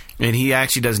 and he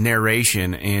actually does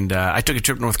narration. And I took a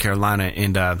trip to North Carolina,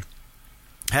 and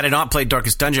had I not played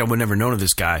Darkest Dungeon, I would never known of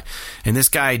this guy. And this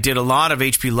guy did a lot of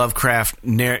H.P. Lovecraft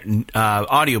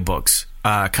audiobooks.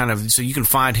 Kind of, so you can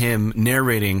find him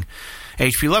narrating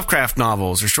H.P. Lovecraft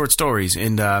novels or short stories,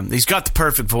 and he's got the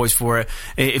perfect voice for it.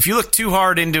 If you look too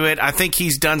hard into it, I think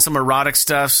he's done some erotic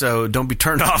stuff, so don't be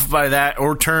turned off by that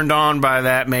or turned on by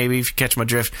that, maybe, if you catch my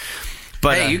drift.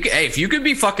 But if you could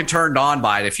be fucking turned on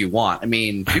by it if you want. I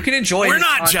mean, you can enjoy we're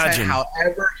not judging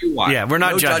however you want. Yeah, we're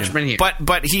not judging. Judgment here.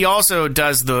 But he also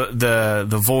does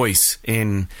the voice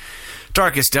in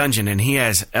Darkest Dungeon, and he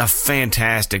has a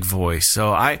fantastic voice.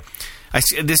 So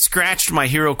this scratched my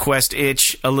Hero Quest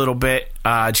itch a little bit.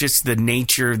 Just the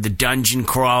nature, the dungeon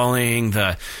crawling,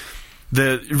 the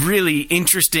really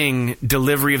interesting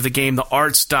delivery of the game, the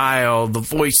art style, the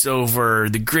voiceover,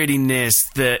 the grittiness,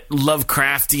 the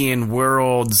Lovecraftian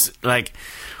worlds. Like,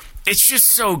 it's just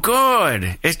so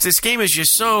good. This game is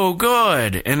just so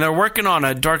good. And they're working on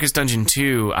a Darkest Dungeon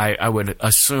 2, I would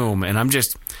assume. And I'm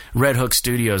just... Red Hook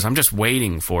Studios. I'm just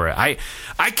waiting for it. I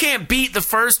can't beat the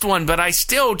first one, but I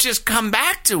still just come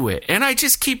back to it. And I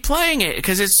just keep playing it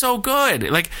because it's so good.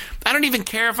 Like, I don't even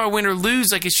care if I win or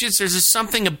lose. Like, it's just... There's just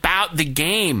something about the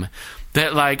game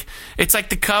that, like... It's like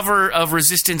the cover of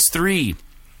Resistance 3.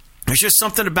 There's just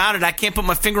something about it. I can't put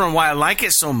my finger on why I like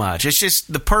it so much. It's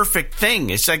just the perfect thing.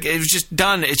 It's like it was just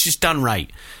done. It's just done right.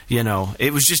 You know,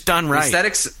 it was just done right.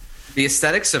 The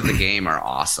aesthetics of the game are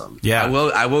awesome. Yeah.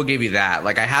 I will give you that.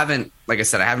 Like I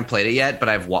said, I haven't played it yet, but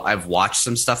I've watched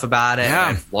some stuff about it. Yeah.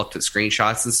 And I've looked at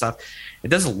screenshots and stuff. It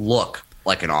doesn't look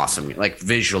like an awesome, like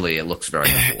visually, it looks very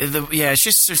cool. It's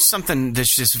just there's something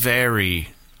that's just very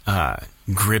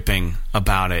gripping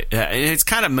about it. It's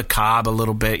kind of macabre a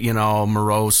little bit,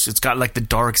 morose. It's got like the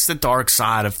dark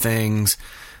side of things.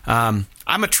 I'm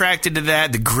attracted to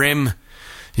that, the grim.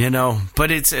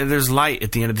 But there's light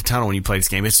at the end of the tunnel when you play this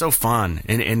game. It's so fun,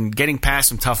 and getting past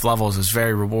some tough levels is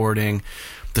very rewarding.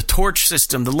 The torch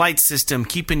system, the light system,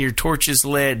 keeping your torches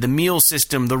lit, the meal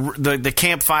system, the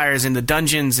campfires in the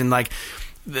dungeons, and like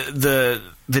the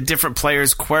different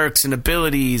players' quirks and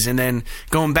abilities, and then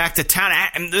going back to town.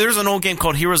 And there's an old game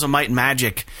called Heroes of Might and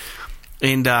Magic,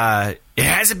 and it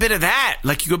has a bit of that.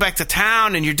 Like, you go back to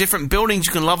town and your different buildings,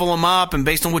 you can level them up, and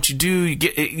based on what you do,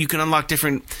 you can unlock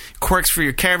different quirks for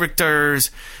your characters.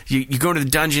 You go to the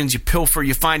dungeons, you pilfer,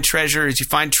 you find treasures, you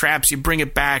find traps, you bring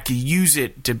it back, you use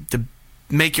it to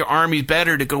make your army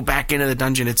better to go back into the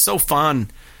dungeon. It's so fun.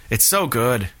 It's so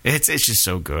good. It's just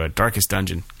so good. Darkest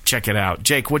Dungeon. Check it out.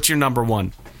 Jake, what's your number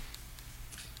one?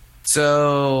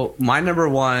 So my number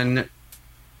one,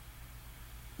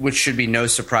 which should be no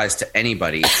surprise to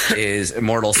anybody, is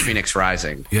Immortals Phoenix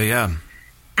Rising. Yeah.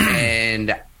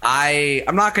 And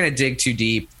I'm not going to dig too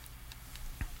deep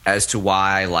as to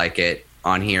why I like it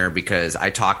on here, because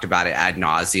I talked about it ad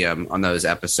nauseum on those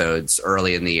episodes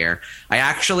early in the year. I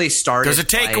actually started... There's a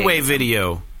takeaway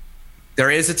video. There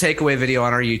is a takeaway video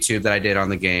on our YouTube that I did on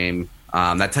the game.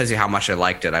 That tells you how much I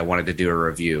liked it. I wanted to do a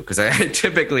review, because I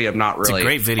typically am not really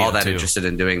all that interested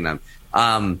in doing them.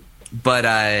 But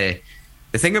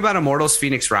the thing about Immortals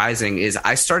Phoenix Rising is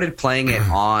I started playing it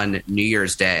on New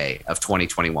Year's Day of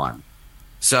 2021.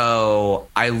 So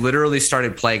I literally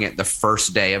started playing it the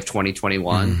first day of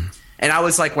 2021. And I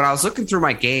was like, when I was looking through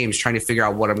my games, trying to figure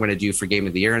out what I'm going to do for Game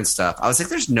of the Year and stuff, I was like,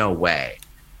 there's no way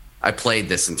I played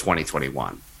this in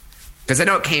 2021. Because I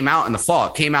know it came out in the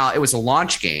fall. It was a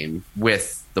launch game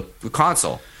with the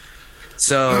console.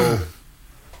 So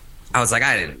I was like,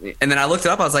 I didn't. And then I looked it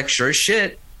up. I was like, sure as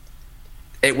shit,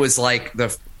 it was like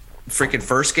the freaking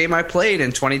first game I played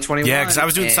in 2021. Yeah, because I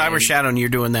was doing Cyber Shadow and you're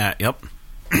doing that. Yep.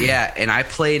 Yeah, and I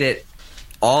played it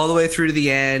all the way through to the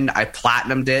end. I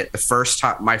platinumed it the first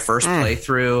time, my first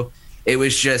playthrough. It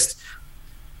was just...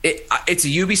 It's a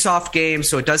Ubisoft game,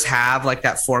 so it does have like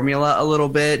that formula a little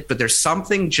bit, but there's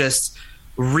something just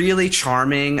really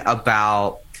charming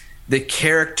about the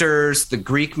characters, the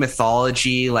Greek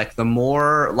mythology, like the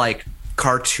more like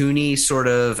cartoony sort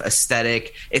of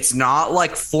aesthetic. It's not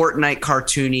like Fortnite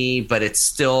cartoony, but it's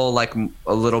still like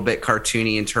a little bit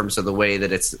cartoony in terms of the way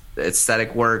that its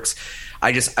aesthetic works.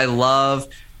 I love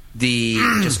the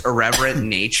just irreverent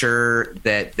nature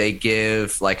that they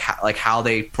give, like how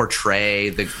they portray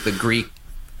the Greek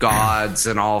gods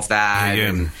and all of that.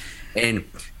 And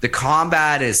the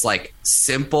combat is like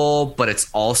simple, but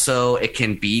it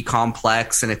can be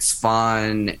complex and it's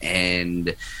fun.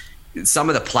 And some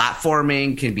of the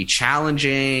platforming can be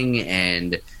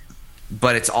challenging,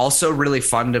 but it's also really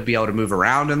fun to be able to move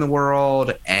around in the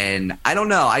world. And I don't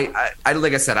know, I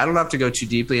like I said, I don't have to go too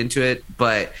deeply into it,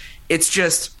 but it's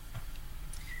just,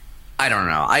 I don't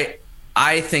know.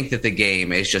 I think that the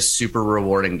game is just super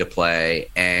rewarding to play,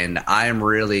 and I'm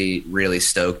really, really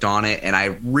stoked on it. And I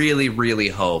really, really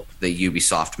hope that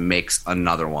Ubisoft makes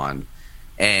another one.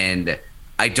 And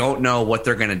I don't know what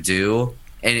they're going to do.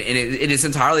 And it is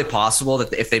entirely possible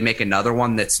that if they make another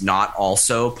one that's not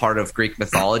also part of Greek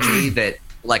mythology, that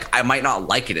like I might not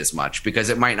like it as much, because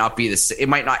it might not be it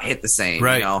might not hit the same,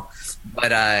 right. You know.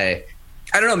 But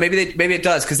I don't know. Maybe it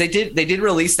does, because they did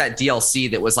release that DLC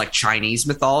that was like Chinese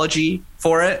mythology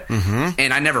for it,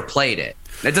 and I never played it.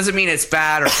 That doesn't mean it's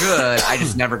bad or good. I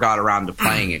just never got around to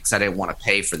playing it because I didn't want to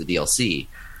pay for the DLC.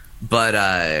 But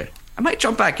I might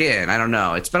jump back in. I don't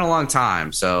know. It's been a long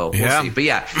time, so we'll see. But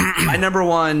yeah, my number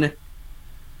one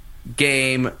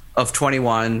game of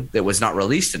 21 that was not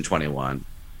released in 21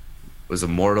 was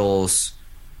Immortals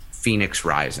Phoenix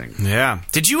Rising. Yeah.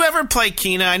 Did you ever play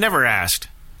Kena? I never asked.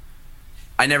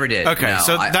 I never did. Okay, no.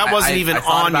 so that wasn't even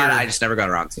on your... I just never got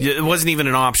around to it. It wasn't even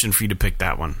an option for you to pick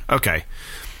that one. Okay.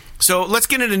 So let's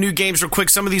get into new games real quick.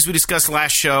 Some of these we discussed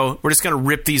last show. We're just going to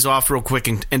rip these off real quick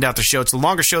and end out the show. It's a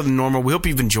longer show than normal. We hope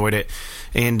you've enjoyed it.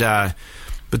 And by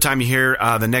the time you hear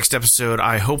the next episode,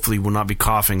 I hopefully will not be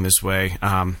coughing this way.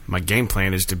 My game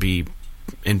plan is to be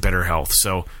in better health,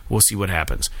 so we'll see what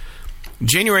happens.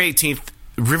 January 18th,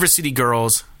 River City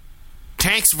Girls,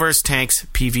 Tanks vs. Tanks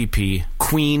PvP,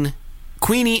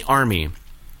 Queenie Army.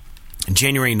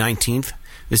 January 19th,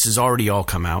 this has already all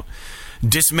come out.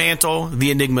 Dismantle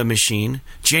the Enigma Machine.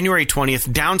 January 20th,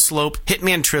 Downslope,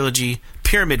 Hitman Trilogy,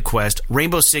 Pyramid Quest,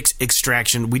 Rainbow Six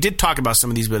Extraction. We did talk about some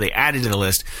of these, but they added to the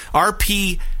list.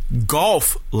 RP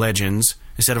Golf Legends,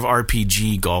 instead of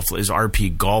RPG Golf, is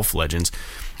RP Golf Legends.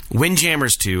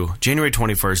 Windjammers 2, January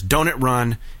 21st, Donut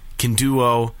Run,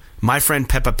 Kinduo, My Friend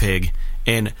Peppa Pig,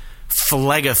 and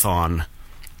Phlegathon.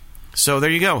 So there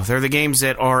you go. They're the games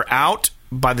that are out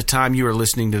by the time you are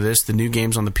listening to this, the new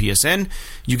games on the PSN.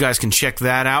 You guys can check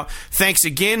that out. Thanks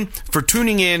again for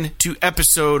tuning in to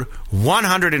episode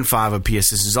 105 of PS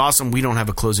This Is Awesome. We don't have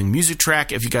a closing music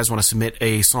track. If you guys want to submit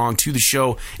a song to the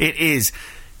show, it is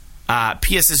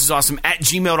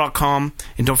psthisisawesome@gmail.com.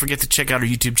 And don't forget to check out our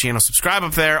YouTube channel. Subscribe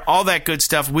up there. All that good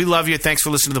stuff. We love you. Thanks for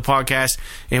listening to the podcast.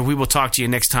 And we will talk to you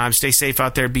next time. Stay safe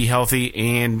out there. Be healthy.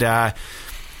 And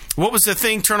what was the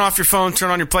thing? Turn off your phone.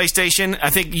 Turn on your PlayStation. I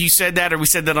think you said that, or we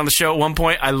said that on the show at one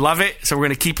point. I love it. So we're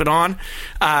going to keep it on.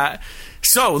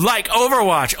 So, like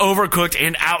Overwatch, Overcooked,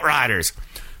 and Outriders.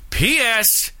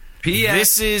 P.S.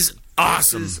 This is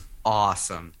awesome. This is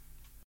awesome.